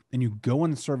lowest, and you go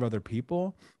and serve other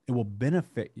people, it will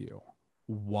benefit you.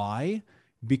 Why?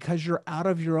 Because you're out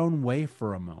of your own way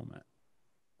for a moment.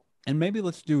 And maybe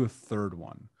let's do a third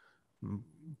one.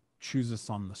 Choose this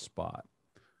on the spot.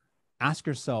 Ask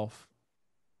yourself,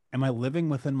 am I living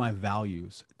within my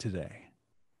values today?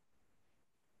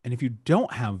 And if you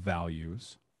don't have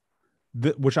values,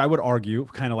 which I would argue,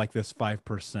 kind of like this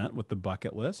 5% with the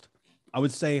bucket list, I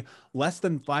would say less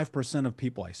than 5% of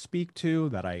people I speak to,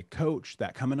 that I coach,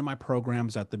 that come into my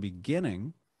programs at the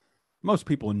beginning, most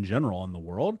people in general in the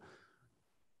world,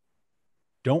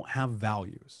 don't have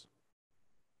values.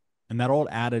 And that old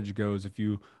adage goes, if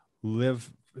you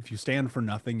stand for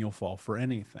nothing, you'll fall for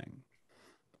anything.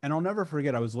 And I'll never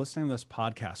forget, I was listening to this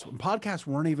podcast. Podcasts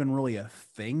weren't even really a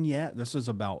thing yet. This is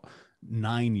about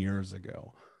 9 years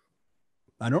ago.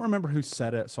 I don't remember who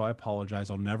said it, so I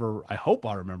apologize. I hope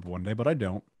I'll remember one day, but I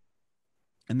don't.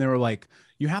 And they were like,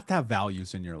 you have to have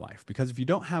values in your life, because if you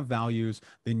don't have values,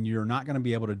 then you're not going to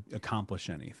be able to accomplish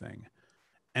anything.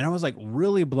 And I was like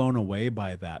really blown away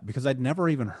by that, because I'd never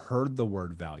even heard the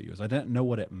word values. I didn't know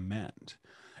what it meant.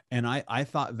 And I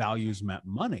thought values meant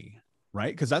money,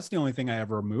 right? Because that's the only thing I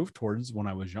ever moved towards when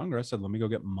I was younger. I said, let me go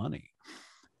get money.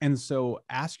 And so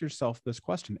ask yourself this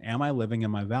question: am I living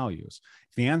in my values?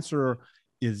 If the answer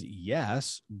is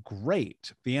yes,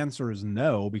 great. If the answer is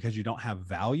no, because you don't have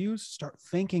values, start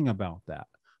thinking about that.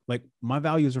 Like, my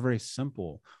values are very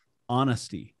simple: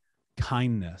 honesty,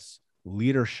 kindness,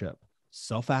 leadership,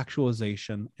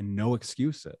 self-actualization, and no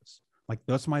excuses. Like,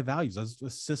 that's my values. That's the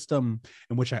system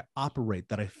in which I operate,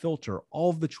 that I filter all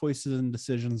of the choices and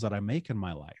decisions that I make in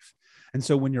my life. And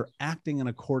so when you're acting in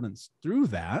accordance through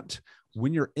that,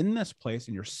 when you're in this place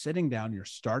and you're sitting down, you're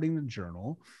starting to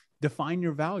journal, define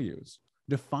your values,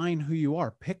 define who you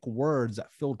are, pick words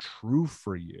that feel true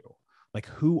for you. Like,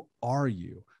 who are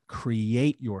you?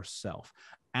 Create yourself.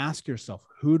 Ask yourself,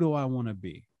 who do I want to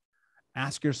be?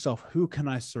 Ask yourself, who can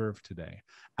I serve today?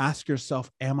 Ask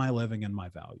yourself, am I living in my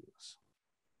values?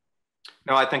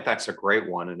 No, I think that's a great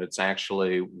one. And it's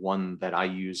actually one that I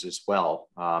use as well.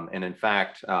 And in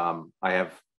fact, I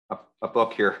have a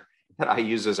book here that I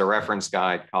use as a reference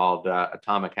guide called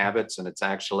Atomic Habits. And it's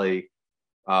actually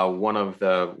one of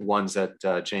the ones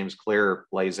that James Clear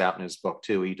lays out in his book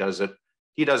too. He does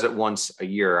it once a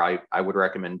year. I would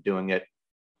recommend doing it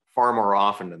far more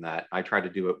often than that. I try to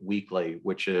do it weekly,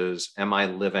 which is, am I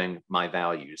living my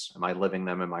values? Am I living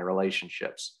them in my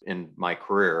relationships, in my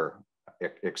career,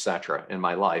 et cetera, in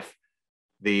my life?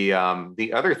 The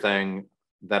other thing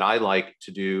that I like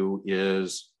to do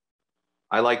is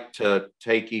I like to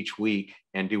take each week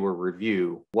and do a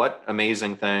review. What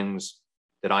amazing things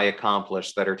did I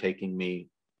accomplish that are taking me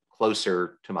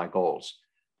closer to my goals?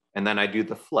 And then I do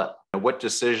the flip. What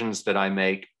decisions did I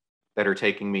make that are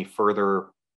taking me further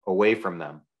away from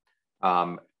them?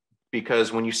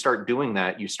 Because when you start doing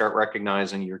that, you start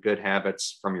recognizing your good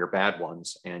habits from your bad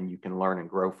ones, and you can learn and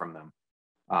grow from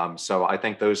them. So I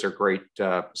think those are great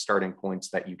starting points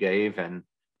that you gave, and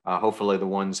hopefully the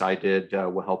ones I did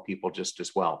will help people just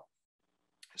as well.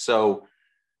 So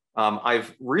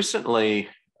I've recently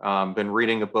been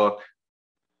reading a book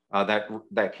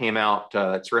that came out.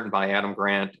 It's written by Adam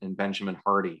Grant and Benjamin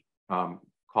Hardy,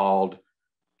 called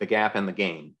The Gap and the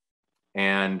Gain.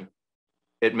 And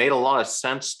it made a lot of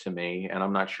sense to me, and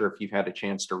I'm not sure if you've had a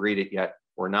chance to read it yet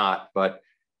or not, but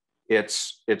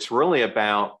it's really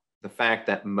about the fact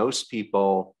that most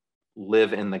people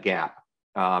live in the gap,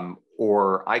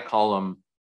 or I call them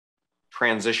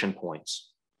transition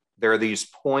points. There are these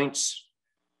points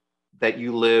that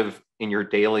you live in your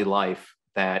daily life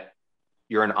that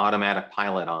you're an automatic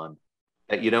pilot on,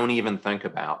 that you don't even think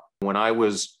about. When I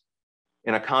was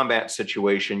in a combat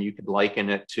situation, you could liken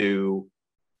it to,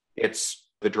 it's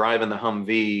the drive in the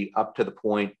Humvee up to the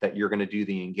point that you're going to do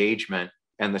the engagement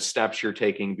and the steps you're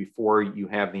taking before you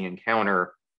have the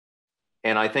encounter.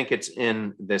 And I think it's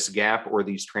in this gap or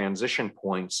these transition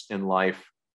points in life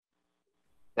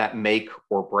that make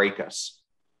or break us.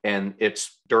 And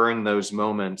it's during those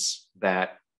moments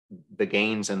that the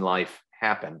gains in life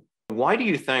happen. Why do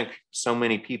you think so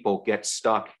many people get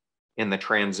stuck in the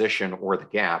transition or the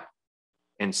gap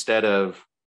instead of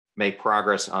make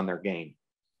progress on their gain?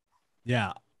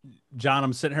 Yeah. John,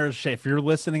 I'm sitting here. If you're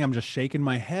listening, I'm just shaking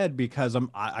my head because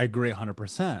I agree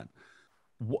 100%.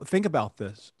 Think about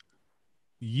this.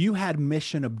 You had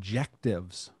mission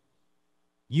objectives.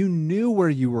 You knew where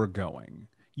you were going.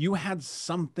 You had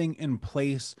something in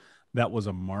place that was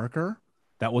a marker,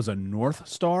 that was a North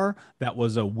Star, that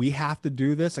was we have to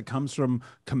do this. It comes from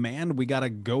command. We got to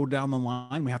go down the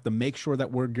line. We have to make sure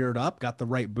that we're geared up, got the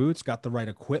right boots, got the right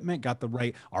equipment,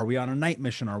 are we on a night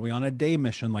mission? Are we on a day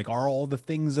mission? Like, are all the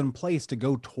things in place to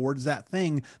go towards that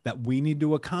thing that we need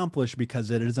to accomplish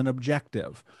because it is an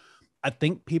objective? I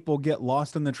think people get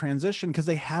lost in the transition because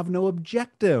they have no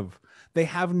objective. They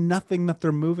have nothing that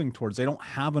they're moving towards. They don't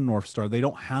have a North Star. They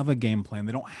don't have a game plan.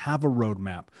 They don't have a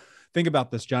roadmap. Think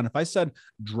about this, John. If I said,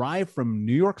 drive from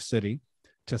New York City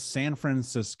to San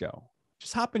Francisco,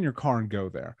 just hop in your car and go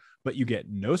there, but you get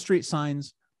no street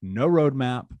signs, no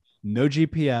roadmap, no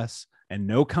GPS, and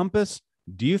no compass,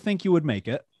 do you think you would make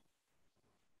it?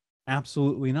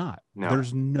 Absolutely not. No.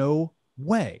 There's no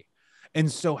way. And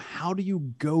so how do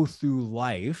you go through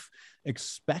life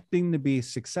expecting to be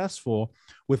successful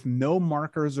with no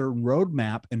markers or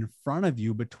roadmap in front of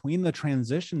you between the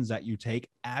transitions that you take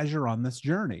as you're on this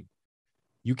journey?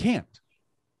 You can't.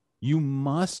 You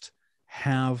must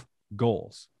have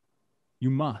goals. You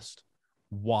must.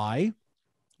 Why?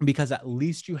 Because at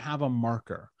least you have a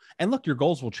marker. And look, your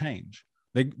goals will change.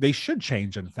 They should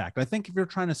change, in fact. I think if you're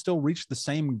trying to still reach the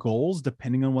same goals,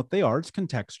 depending on what they are, it's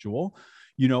contextual.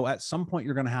 You know, at some point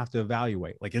you're going to have to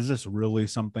evaluate, like, is this really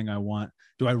something I want?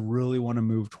 Do I really want to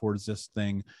move towards this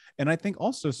thing? And I think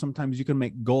also sometimes you can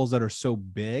make goals that are so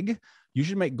big. You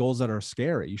should make goals that are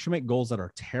scary. You should make goals that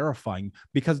are terrifying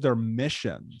because they're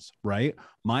missions, right?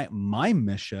 My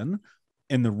mission,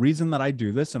 and the reason that I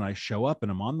do this and I show up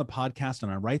and I'm on the podcast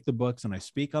and I write the books and I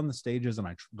speak on the stages and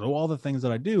I do all the things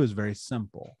that I do is very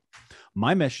simple.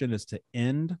 My mission is to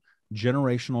end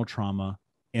generational trauma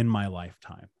in my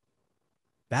lifetime.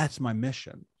 That's my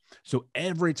mission. So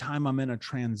every time I'm in a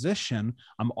transition,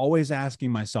 I'm always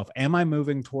asking myself, am I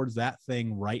moving towards that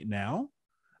thing right now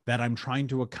that I'm trying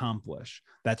to accomplish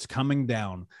that's coming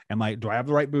down? Do I have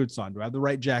the right boots on? Do I have the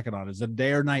right jacket on? Is it a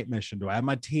day or night mission? Do I have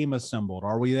my team assembled?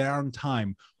 Are we there on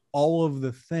time? All of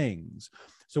the things.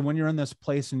 So when you're in this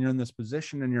place and you're in this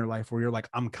position in your life where you're like,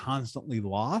 I'm constantly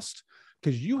lost,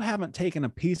 because you haven't taken a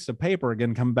piece of paper,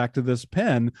 again, come back to this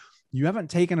pen, You haven't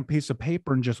taken a piece of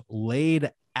paper and just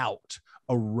laid out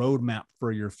a roadmap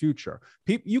for your future.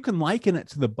 You can liken it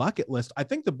to the bucket list. I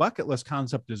think the bucket list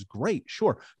concept is great.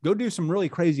 Sure, go do some really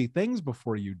crazy things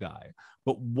before you die.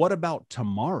 But what about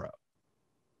tomorrow?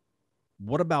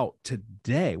 What about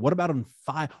today? What about in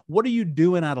 5? What are you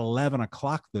doing at 11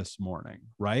 o'clock this morning,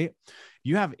 right?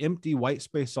 You have empty white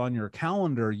space on your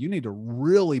calendar. You need to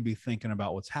really be thinking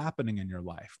about what's happening in your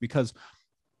life, because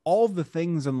all the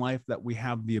things in life that we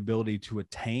have the ability to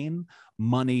attain,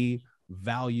 money,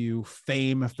 value,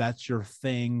 fame, if that's your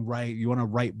thing, right? You want to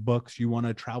write books, you want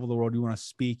to travel the world, you want to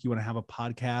speak, you want to have a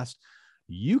podcast.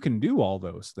 You can do all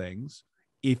those things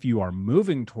if you are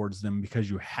moving towards them, because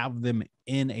you have them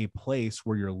in a place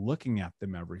where you're looking at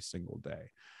them every single day.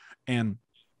 And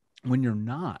when you're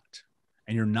not,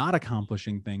 and you're not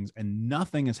accomplishing things and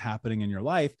nothing is happening in your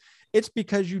life, it's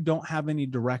because you don't have any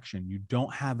direction. You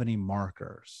don't have any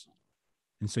markers.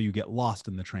 And so you get lost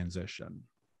in the transition.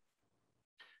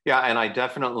 Yeah, and I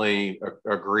definitely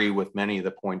agree with many of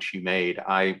the points you made.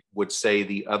 I would say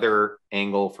the other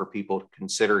angle for people to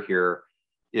consider here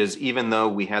is, even though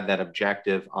we had that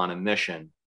objective on a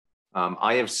mission,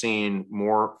 I have seen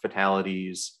more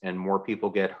fatalities and more people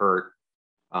get hurt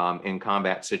in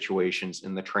combat situations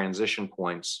in the transition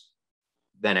points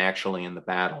than actually in the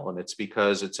battle. And it's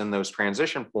because it's in those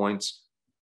transition points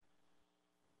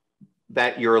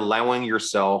that you're allowing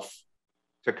yourself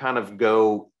to kind of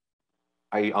go,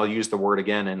 I'll use the word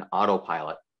again, an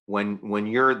autopilot. When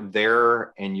you're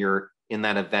there and you're in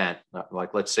that event,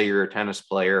 like let's say you're a tennis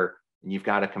player and you've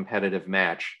got a competitive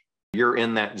match, you're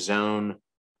in that zone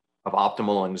of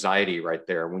optimal anxiety right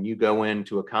there. When you go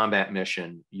into a combat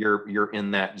mission, you're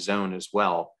in that zone as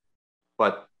well.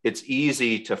 But it's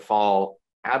easy to fall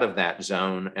out of that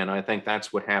zone. And I think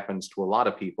that's what happens to a lot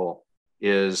of people,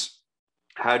 is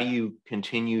how do you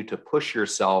continue to push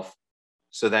yourself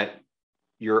so that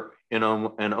you're in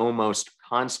an almost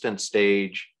constant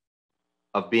stage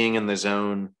of being in the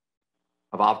zone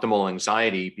of optimal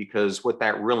anxiety? Because what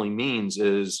that really means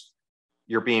is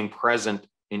you're being present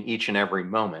in each and every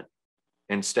moment,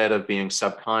 instead of being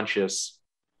subconscious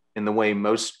in the way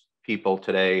most people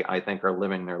today, I think, are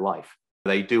living their life.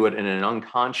 They do it in an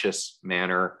unconscious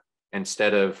manner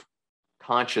instead of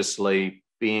consciously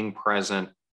being present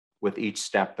with each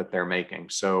step that they're making.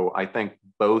 So I think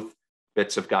both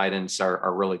bits of guidance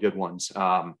are really good ones.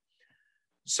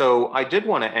 So I did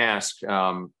want to ask,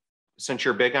 since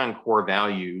you're big on core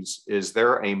values, is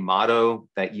there a motto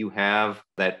that you have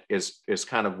that is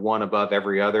kind of one above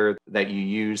every other that you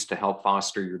use to help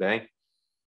foster your day?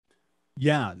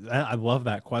 Yeah, I love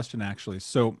that question, actually.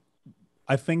 So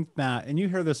I think that, and you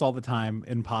hear this all the time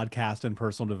in podcast and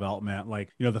personal development, like,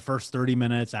 the first 30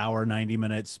 minutes, hour, 90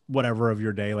 minutes, whatever of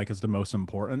your day, like, is the most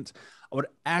important. I would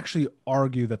actually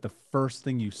argue that the first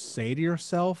thing you say to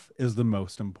yourself is the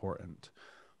most important.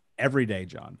 Every day,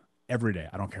 John, every day.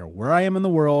 I don't care where I am in the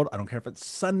world. I don't care if it's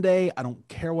Sunday. I don't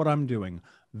care what I'm doing.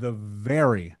 The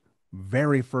very,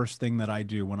 very first thing that I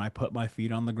do when I put my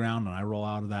feet on the ground and I roll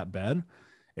out of that bed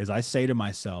is I say to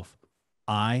myself,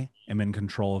 I am in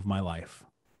control of my life.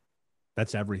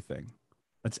 That's everything.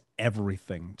 That's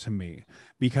everything to me.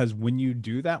 Because when you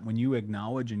do that, when you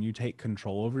acknowledge and you take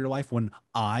control over your life, when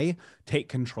I take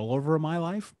control over my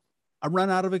life, I run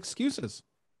out of excuses,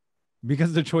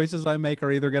 because the choices I make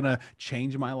are either going to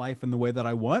change my life in the way that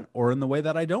I want or in the way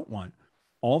that I don't want.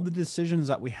 All the decisions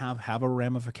that we have a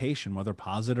ramification, whether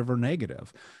positive or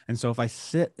negative. And so if I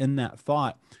sit in that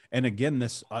thought, and again,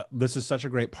 this is such a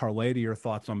great parlay to your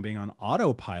thoughts on being on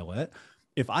autopilot.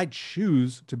 If I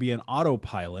choose to be an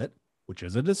autopilot, which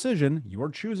is a decision, you are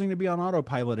choosing to be on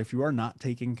autopilot if you are not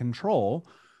taking control,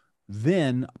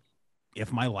 then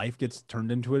if my life gets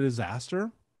turned into a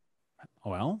disaster,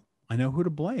 well, I know who to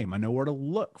blame. I know where to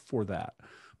look for that.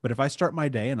 But if I start my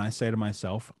day and I say to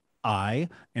myself, I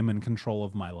am in control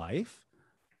of my life,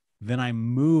 then I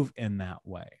move in that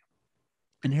way.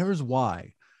 And here's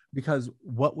why. Because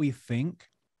what we think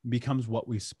becomes what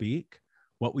we speak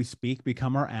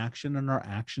become our action, and our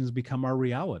actions become our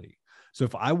reality. So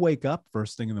if I wake up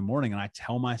first thing in the morning and I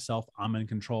tell myself I'm in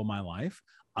control of my life,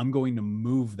 I'm going to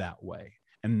move that way,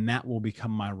 and that will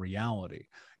become my reality.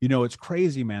 It's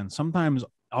crazy, man. Sometimes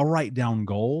I'll write down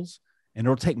goals and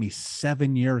it'll take me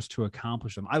 7 years to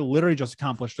accomplish them. I literally just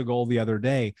accomplished a goal the other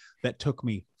day that took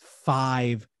me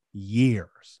 5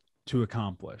 years to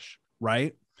accomplish,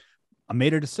 right? I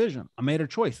made a decision. I made a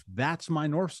choice. That's my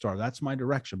North Star. That's my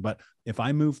direction. But if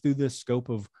I move through this scope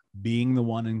of being the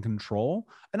one in control,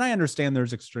 and I understand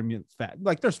there's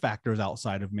there's factors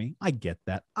outside of me. I get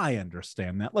that. I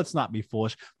understand that. Let's not be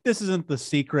foolish. This isn't the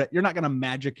secret. You're not going to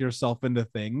magic yourself into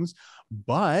things,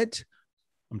 but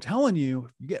I'm telling you,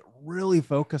 if you get really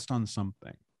focused on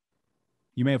something,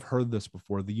 you may have heard this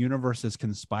before. The universe is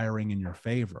conspiring in your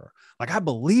favor. Like, I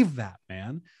believe that,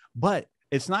 man, but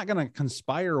it's not going to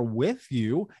conspire with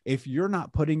you if you're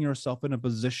not putting yourself in a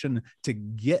position to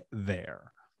get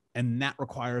there. And that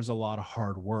requires a lot of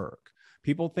hard work.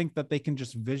 People think that they can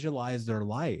just visualize their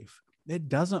life. It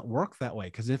doesn't work that way.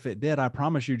 Because if it did, I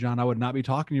promise you, John, I would not be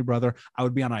talking to you, brother. I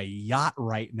would be on a yacht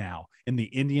right now in the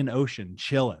Indian Ocean,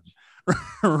 chilling.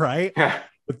 Right?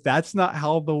 But that's not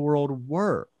how the world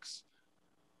works.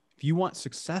 If you want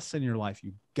success in your life,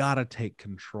 you got to take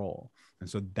control. And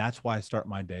so that's why I start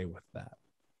my day with that.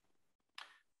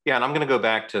 Yeah. And I'm going to go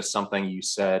back to something you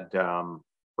said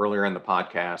earlier in the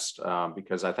podcast,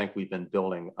 because I think we've been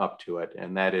building up to it.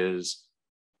 And that is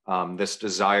this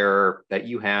desire that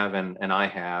you have and I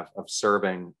have of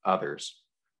serving others.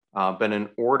 But in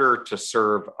order to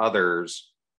serve others,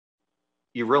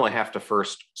 you really have to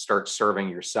first start serving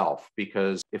yourself,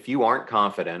 because if you aren't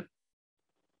confident,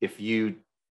 if you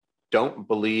don't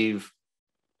believe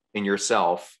in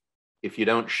yourself, if you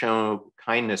don't show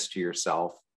kindness to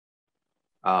yourself,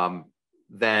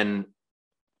 then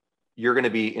you're going to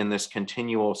be in this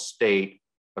continual state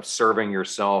of serving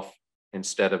yourself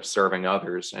instead of serving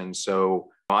others. And so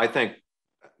I think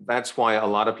that's why a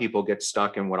lot of people get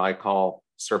stuck in what I call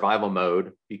survival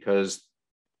mode, because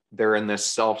they're in this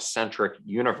self-centric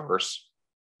universe.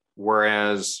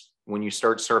 Whereas when you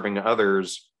start serving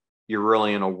others, you're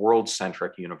really in a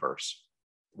world-centric universe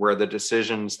where the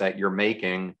decisions that you're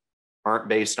making aren't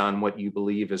based on what you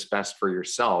believe is best for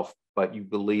yourself, but you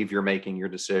believe you're making your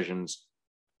decisions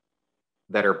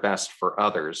that are best for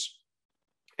others.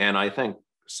 And I think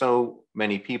so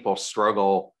many people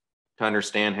struggle to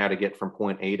understand how to get from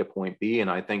point A to point B.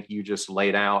 And I think you just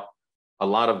laid out a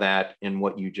lot of that in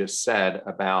what you just said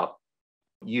about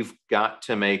you've got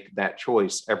to make that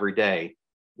choice every day,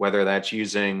 whether that's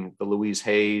using the Louise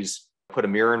Hayes, put a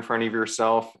mirror in front of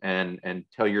yourself and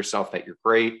tell yourself that you're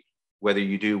great, whether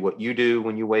you do what you do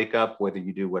when you wake up, whether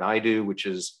you do what I do, which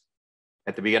is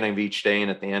at the beginning of each day and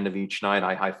at the end of each night,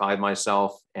 I high five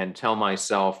myself and tell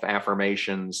myself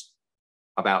affirmations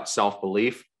about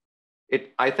self-belief.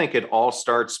 I think it all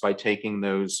starts by taking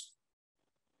those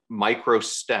micro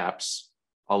steps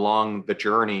along the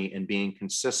journey and being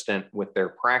consistent with their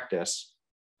practice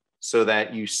so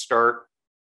that you start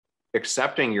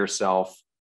accepting yourself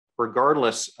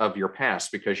regardless of your past,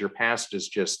 because your past is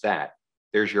just that.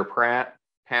 There's your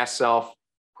past self,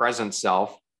 present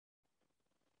self,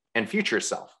 and future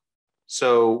self.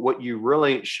 So what you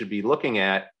really should be looking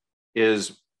at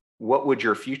is, what would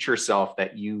your future self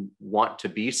that you want to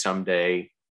be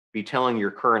someday be telling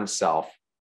your current self?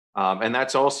 And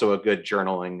that's also a good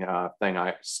journaling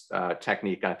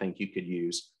technique I think you could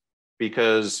use,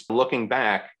 because looking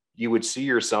back, you would see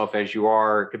yourself as you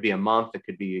are. It could be a month, it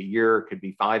could be a year, it could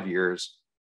be 5 years.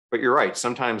 But you're right,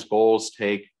 sometimes goals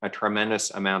take a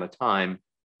tremendous amount of time,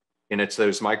 and it's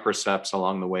those micro steps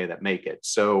along the way that make it.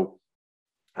 So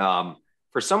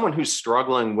for someone who's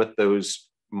struggling with those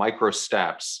micro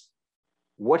steps,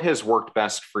 what has worked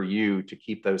best for you to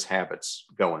keep those habits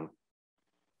going?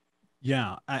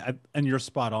 Yeah, and you're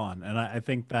spot on. And I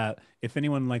think that if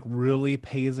anyone like really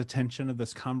pays attention to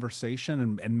this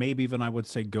conversation, and maybe even I would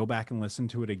say go back and listen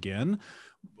to it again,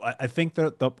 I think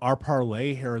that our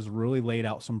parlay here has really laid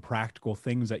out some practical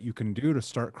things that you can do to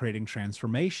start creating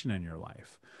transformation in your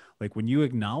life. Like when you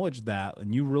acknowledge that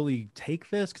and you really take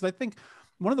this, because I think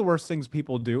one of the worst things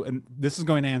people do, and this is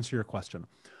going to answer your question,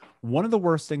 one of the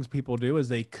worst things people do is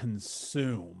they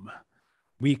consume.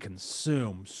 We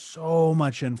consume so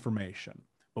much information,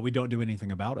 but we don't do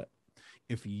anything about it.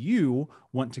 If you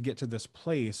want to get to this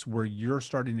place where you're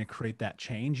starting to create that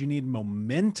change, you need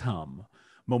momentum.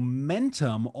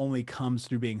 Momentum only comes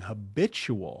through being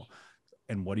habitual.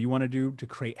 And what do you want to do to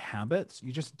create habits?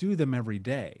 You just do them every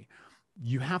day.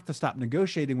 You have to stop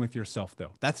negotiating with yourself,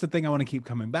 though. That's the thing I want to keep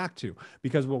coming back to,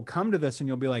 because we'll come to this and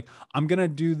you'll be like, I'm going to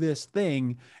do this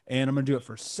thing and I'm going to do it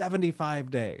for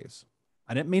 75 days.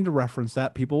 I didn't mean to reference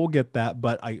that. People will get that.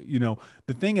 But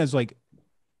the thing is, like,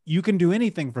 you can do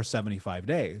anything for 75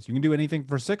 days. You can do anything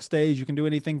for 6 days. You can do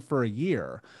anything for a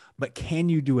year. But can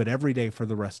you do it every day for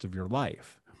the rest of your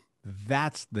life?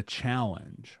 That's the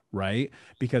challenge, right?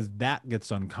 Because that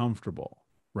gets uncomfortable,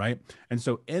 right? And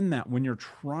so in that, when you're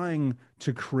trying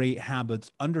to create habits,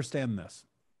 understand this.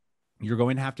 You're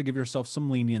going to have to give yourself some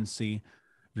leniency.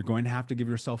 You're going to have to give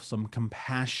yourself some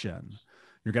compassion.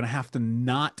 You're going to have to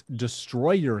not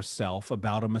destroy yourself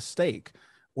about a mistake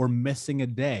or missing a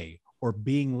day or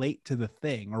being late to the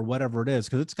thing or whatever it is,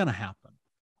 because it's going to happen.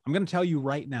 I'm going to tell you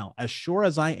right now, as sure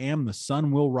as I am, the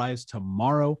sun will rise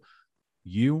tomorrow.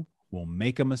 You will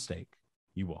make a mistake.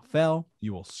 You will fail.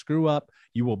 You will screw up.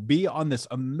 You will be on this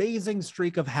amazing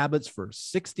streak of habits for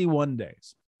 61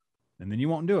 days. And then you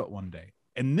won't do it one day.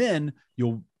 And then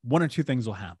one or two things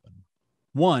will happen.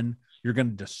 One, you're going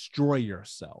to destroy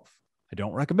yourself. I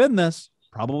don't recommend this.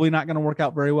 Probably not going to work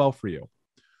out very well for you.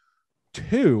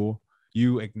 Two,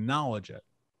 you acknowledge it.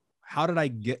 How did I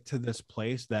get to this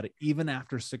place that even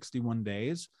after 61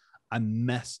 days, I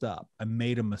messed up? I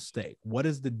made a mistake. What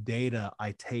is the data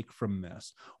I take from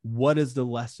this? What is the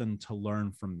lesson to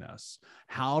learn from this?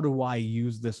 How do I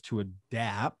use this to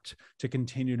adapt to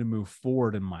continue to move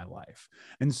forward in my life?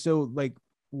 And so, like,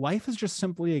 life is just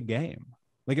simply a game.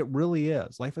 Like, it really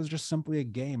is. Life is just simply a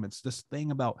game. It's this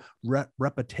thing about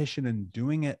repetition and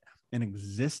doing it and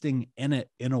existing in it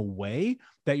in a way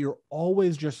that you're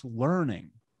always just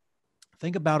learning.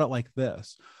 Think about it like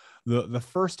this. The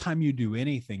first time you do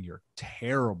anything, you're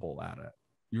terrible at it.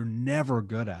 You're never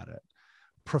good at it.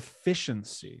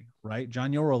 Proficiency, right?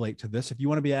 John, you'll relate to this. If you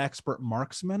want to be an expert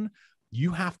marksman,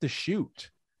 you have to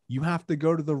shoot. You have to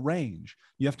go to the range.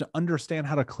 You have to understand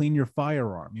how to clean your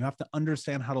firearm. You have to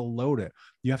understand how to load it.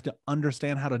 You have to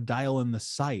understand how to dial in the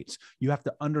sights. You have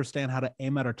to understand how to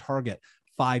aim at a target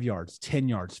 5 yards, 10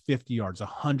 yards, 50 yards,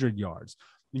 100 yards.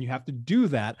 And you have to do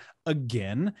that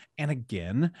again and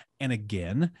again and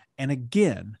again and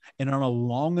again. And on a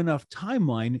long enough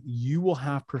timeline, you will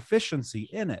have proficiency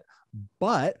in it.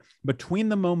 But between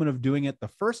the moment of doing it the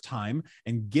first time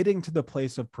and getting to the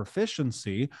place of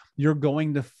proficiency, you're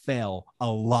going to fail a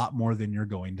lot more than you're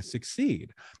going to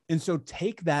succeed. And so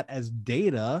take that as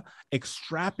data,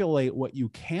 extrapolate what you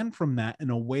can from that in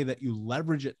a way that you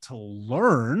leverage it to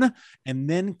learn, and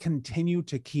then continue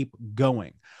to keep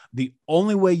going. The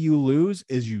only way you lose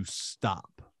is you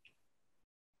stop.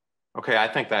 Okay, I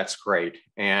think that's great.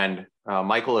 And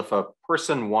Michael, if a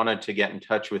person wanted to get in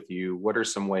touch with you, what are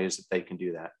some ways that they can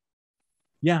do that?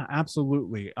 Yeah,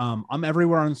 absolutely. I'm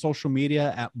everywhere on social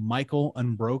media at Michael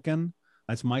Unbroken.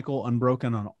 That's Michael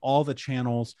Unbroken on all the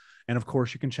channels. And of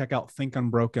course, you can check out Think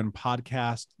Unbroken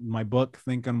podcast, my book,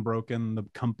 Think Unbroken, the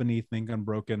company, Think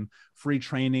Unbroken, free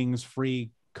trainings,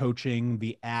 free coaching,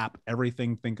 the app,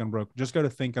 everything Think Unbroken. Just go to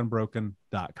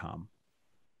thinkunbroken.com.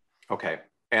 Okay.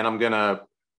 And I'm going to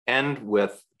end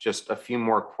with just a few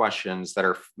more questions that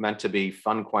are meant to be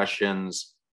fun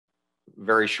questions,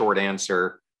 very short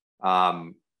answer.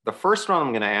 The first one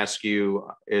I'm going to ask you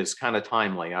is kind of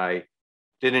timely. I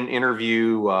did an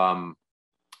interview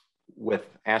with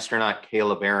astronaut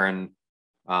Kayla Barron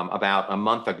about a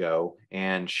month ago,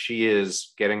 and she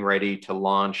is getting ready to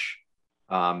launch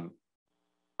on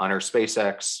her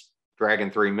SpaceX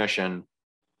Dragon 3 mission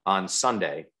on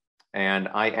Sunday. And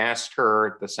I asked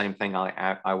her the same thing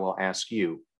I will ask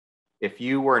you. If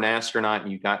you were an astronaut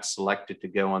and you got selected to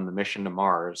go on the mission to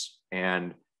Mars,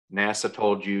 and NASA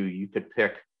told you you could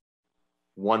pick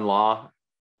one law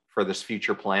for this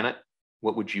future planet,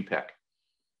 what would you pick?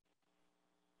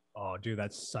 Oh, dude,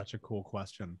 that's such a cool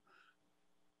question.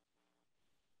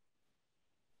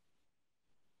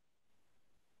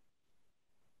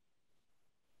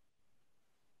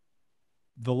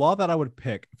 The law that I would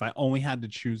pick, if I only had to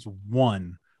choose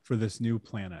one for this new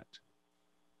planet,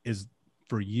 is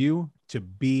for you to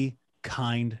be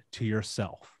kind to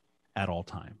yourself at all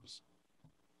times.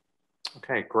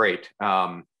 Okay, great.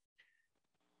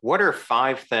 What are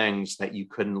 5 things that you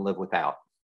couldn't live without?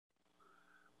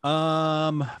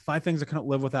 5 things I couldn't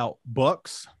live without.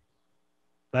 Books.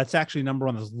 That's actually number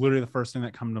one. That's literally the first thing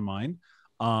that come to mind.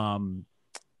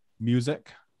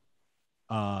 Music,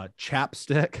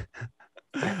 chapstick,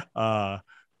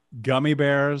 gummy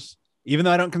bears, even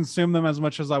though I don't consume them as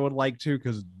much as I would like to,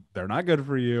 because they're not good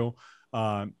for you.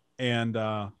 And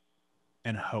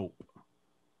hope.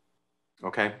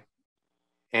 Okay.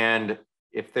 And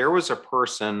if there was a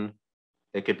person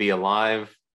that could be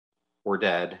alive or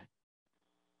dead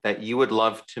that you would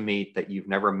love to meet that you've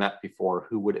never met before,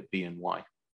 who would it be and why?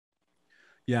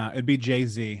 Yeah, it'd be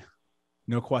Jay-Z.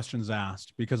 No questions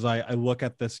asked, because I look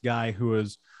at this guy who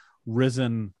has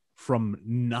risen from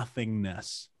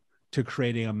nothingness to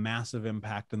creating a massive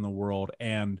impact in the world.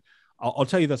 And I'll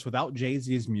tell you this, without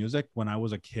Jay-Z's music when I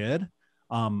was a kid,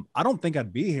 I don't think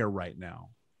I'd be here right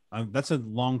now. That's a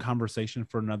long conversation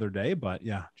for another day, but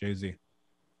yeah, Jay-Z.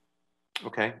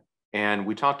 Okay. And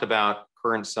we talked about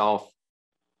current self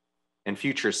and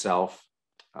future self.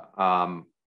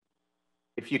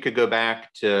 If you could go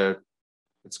back to,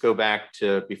 let's go back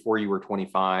to before you were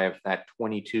 25, that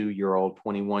 22-year-old,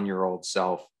 21-year-old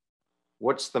self,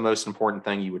 what's the most important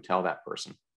thing you would tell that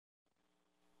person?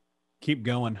 Keep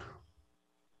going.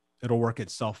 It'll work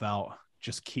itself out.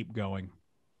 Just keep going.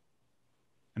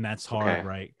 And that's hard,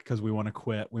 right? Because we want to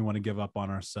quit. We want to give up on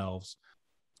ourselves.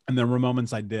 And there were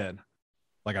moments I did,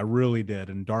 like I really did,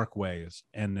 in dark ways.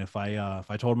 And if I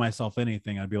told myself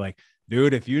anything, I'd be like,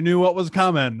 dude, if you knew what was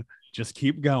coming, just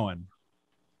keep going.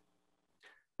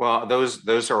 Well,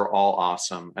 those are all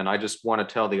awesome. And I just want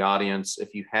to tell the audience,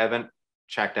 if you haven't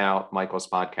checked out Michael's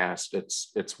podcast,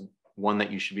 it's one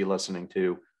that you should be listening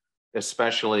to,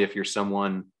 especially if you're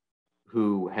someone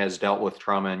who has dealt with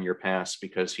trauma in your past,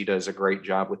 because he does a great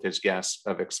job with his guests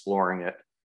of exploring it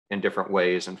in different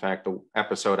ways. In fact, the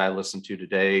episode I listened to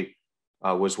today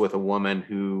was with a woman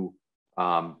who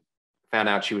found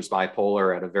out she was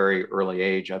bipolar at a very early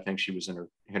age. I think she was in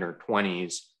her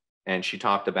 20s. And she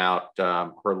talked about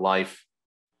her life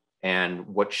and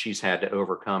what she's had to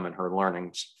overcome and her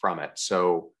learnings from it.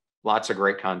 So lots of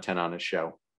great content on this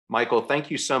show. Michael,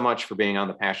 thank you so much for being on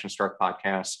the Passion Struck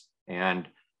podcast, and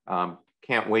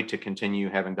can't wait to continue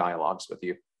having dialogues with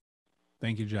you.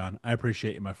 Thank you, John. I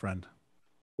appreciate you, my friend.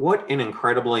 What an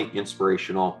incredibly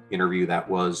inspirational interview that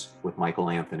was with Michael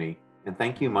Anthony. And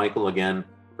thank you, Michael, again,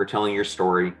 for telling your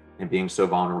story and being so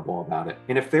vulnerable about it.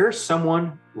 And if there's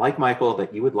someone like Michael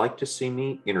that you would like to see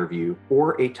me interview,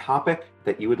 or a topic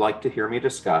that you would like to hear me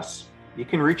discuss, you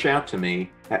can reach out to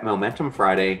me at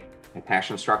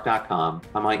momentumfriday@passionstruck.com,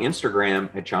 on my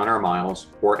Instagram at John R. Miles,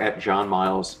 or at John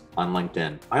Miles on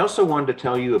LinkedIn. I also wanted to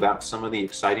tell you about some of the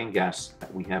exciting guests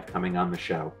that we have coming on the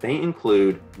show. They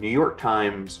include New York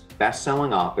Times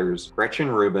best-selling authors Gretchen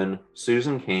Rubin,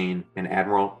 Susan Cain, and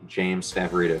Admiral James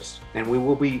Stavridis. And we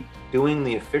will be doing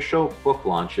the official book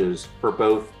launches for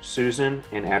both Susan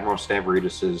and Admiral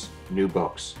Stavridis' new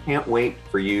books. Can't wait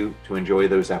for you to enjoy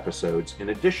those episodes. And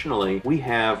additionally, we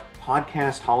have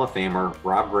podcast Hall of Famer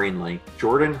Rob Greenlee,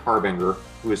 Jordan Harbinger,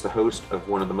 who is the host of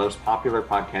one of the most popular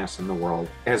podcasts in the world,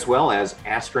 as well as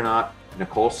astronaut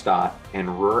Nicole Stott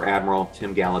and Rear Admiral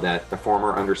Tim Gallaudet, the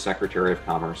former Undersecretary of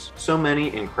Commerce. So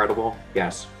many incredible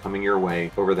guests coming your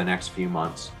way over the next few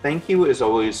months. Thank you, as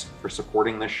always, for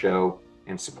supporting this show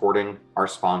and supporting our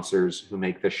sponsors who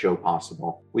make this show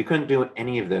possible. We couldn't do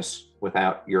any of this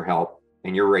without your help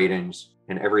and your ratings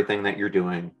and everything that you're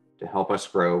doing to help us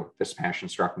grow this Passion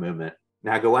Struck movement.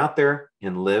 Now go out there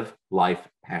and live life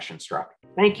passion struck.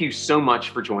 Thank you so much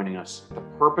for joining us. The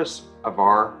purpose of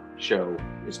our show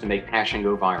is to make passion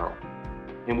go viral.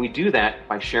 And we do that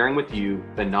by sharing with you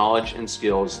the knowledge and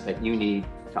skills that you need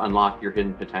to unlock your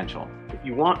hidden potential. If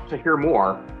you want to hear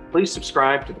more, please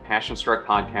subscribe to the Passion Struck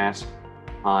podcast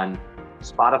on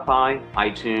Spotify,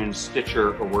 iTunes,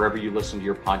 Stitcher, or wherever you listen to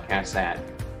your podcasts at.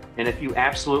 And if you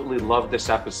absolutely love this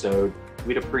episode,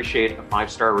 we'd appreciate a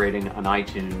 5-star rating on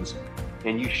iTunes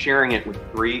and you sharing it with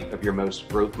 3 of your most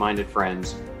growth-minded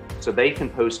friends so they can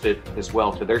post it as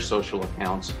well to their social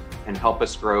accounts and help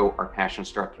us grow our Passion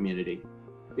Struck community.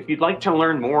 If you'd like to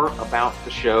learn more about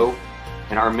the show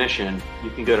and our mission,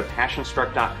 you can go to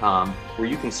passionstruck.com, where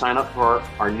you can sign up for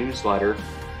our newsletter,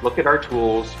 look at our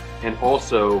tools, and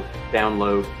also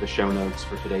download the show notes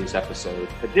for today's episode.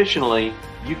 Additionally,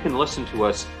 you can listen to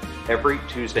us every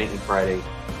Tuesday and Friday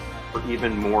for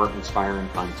even more inspiring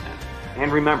content. And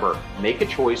remember, make a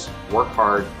choice, work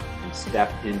hard, and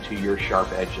step into your sharp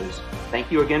edges.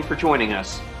 Thank you again for joining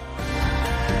us.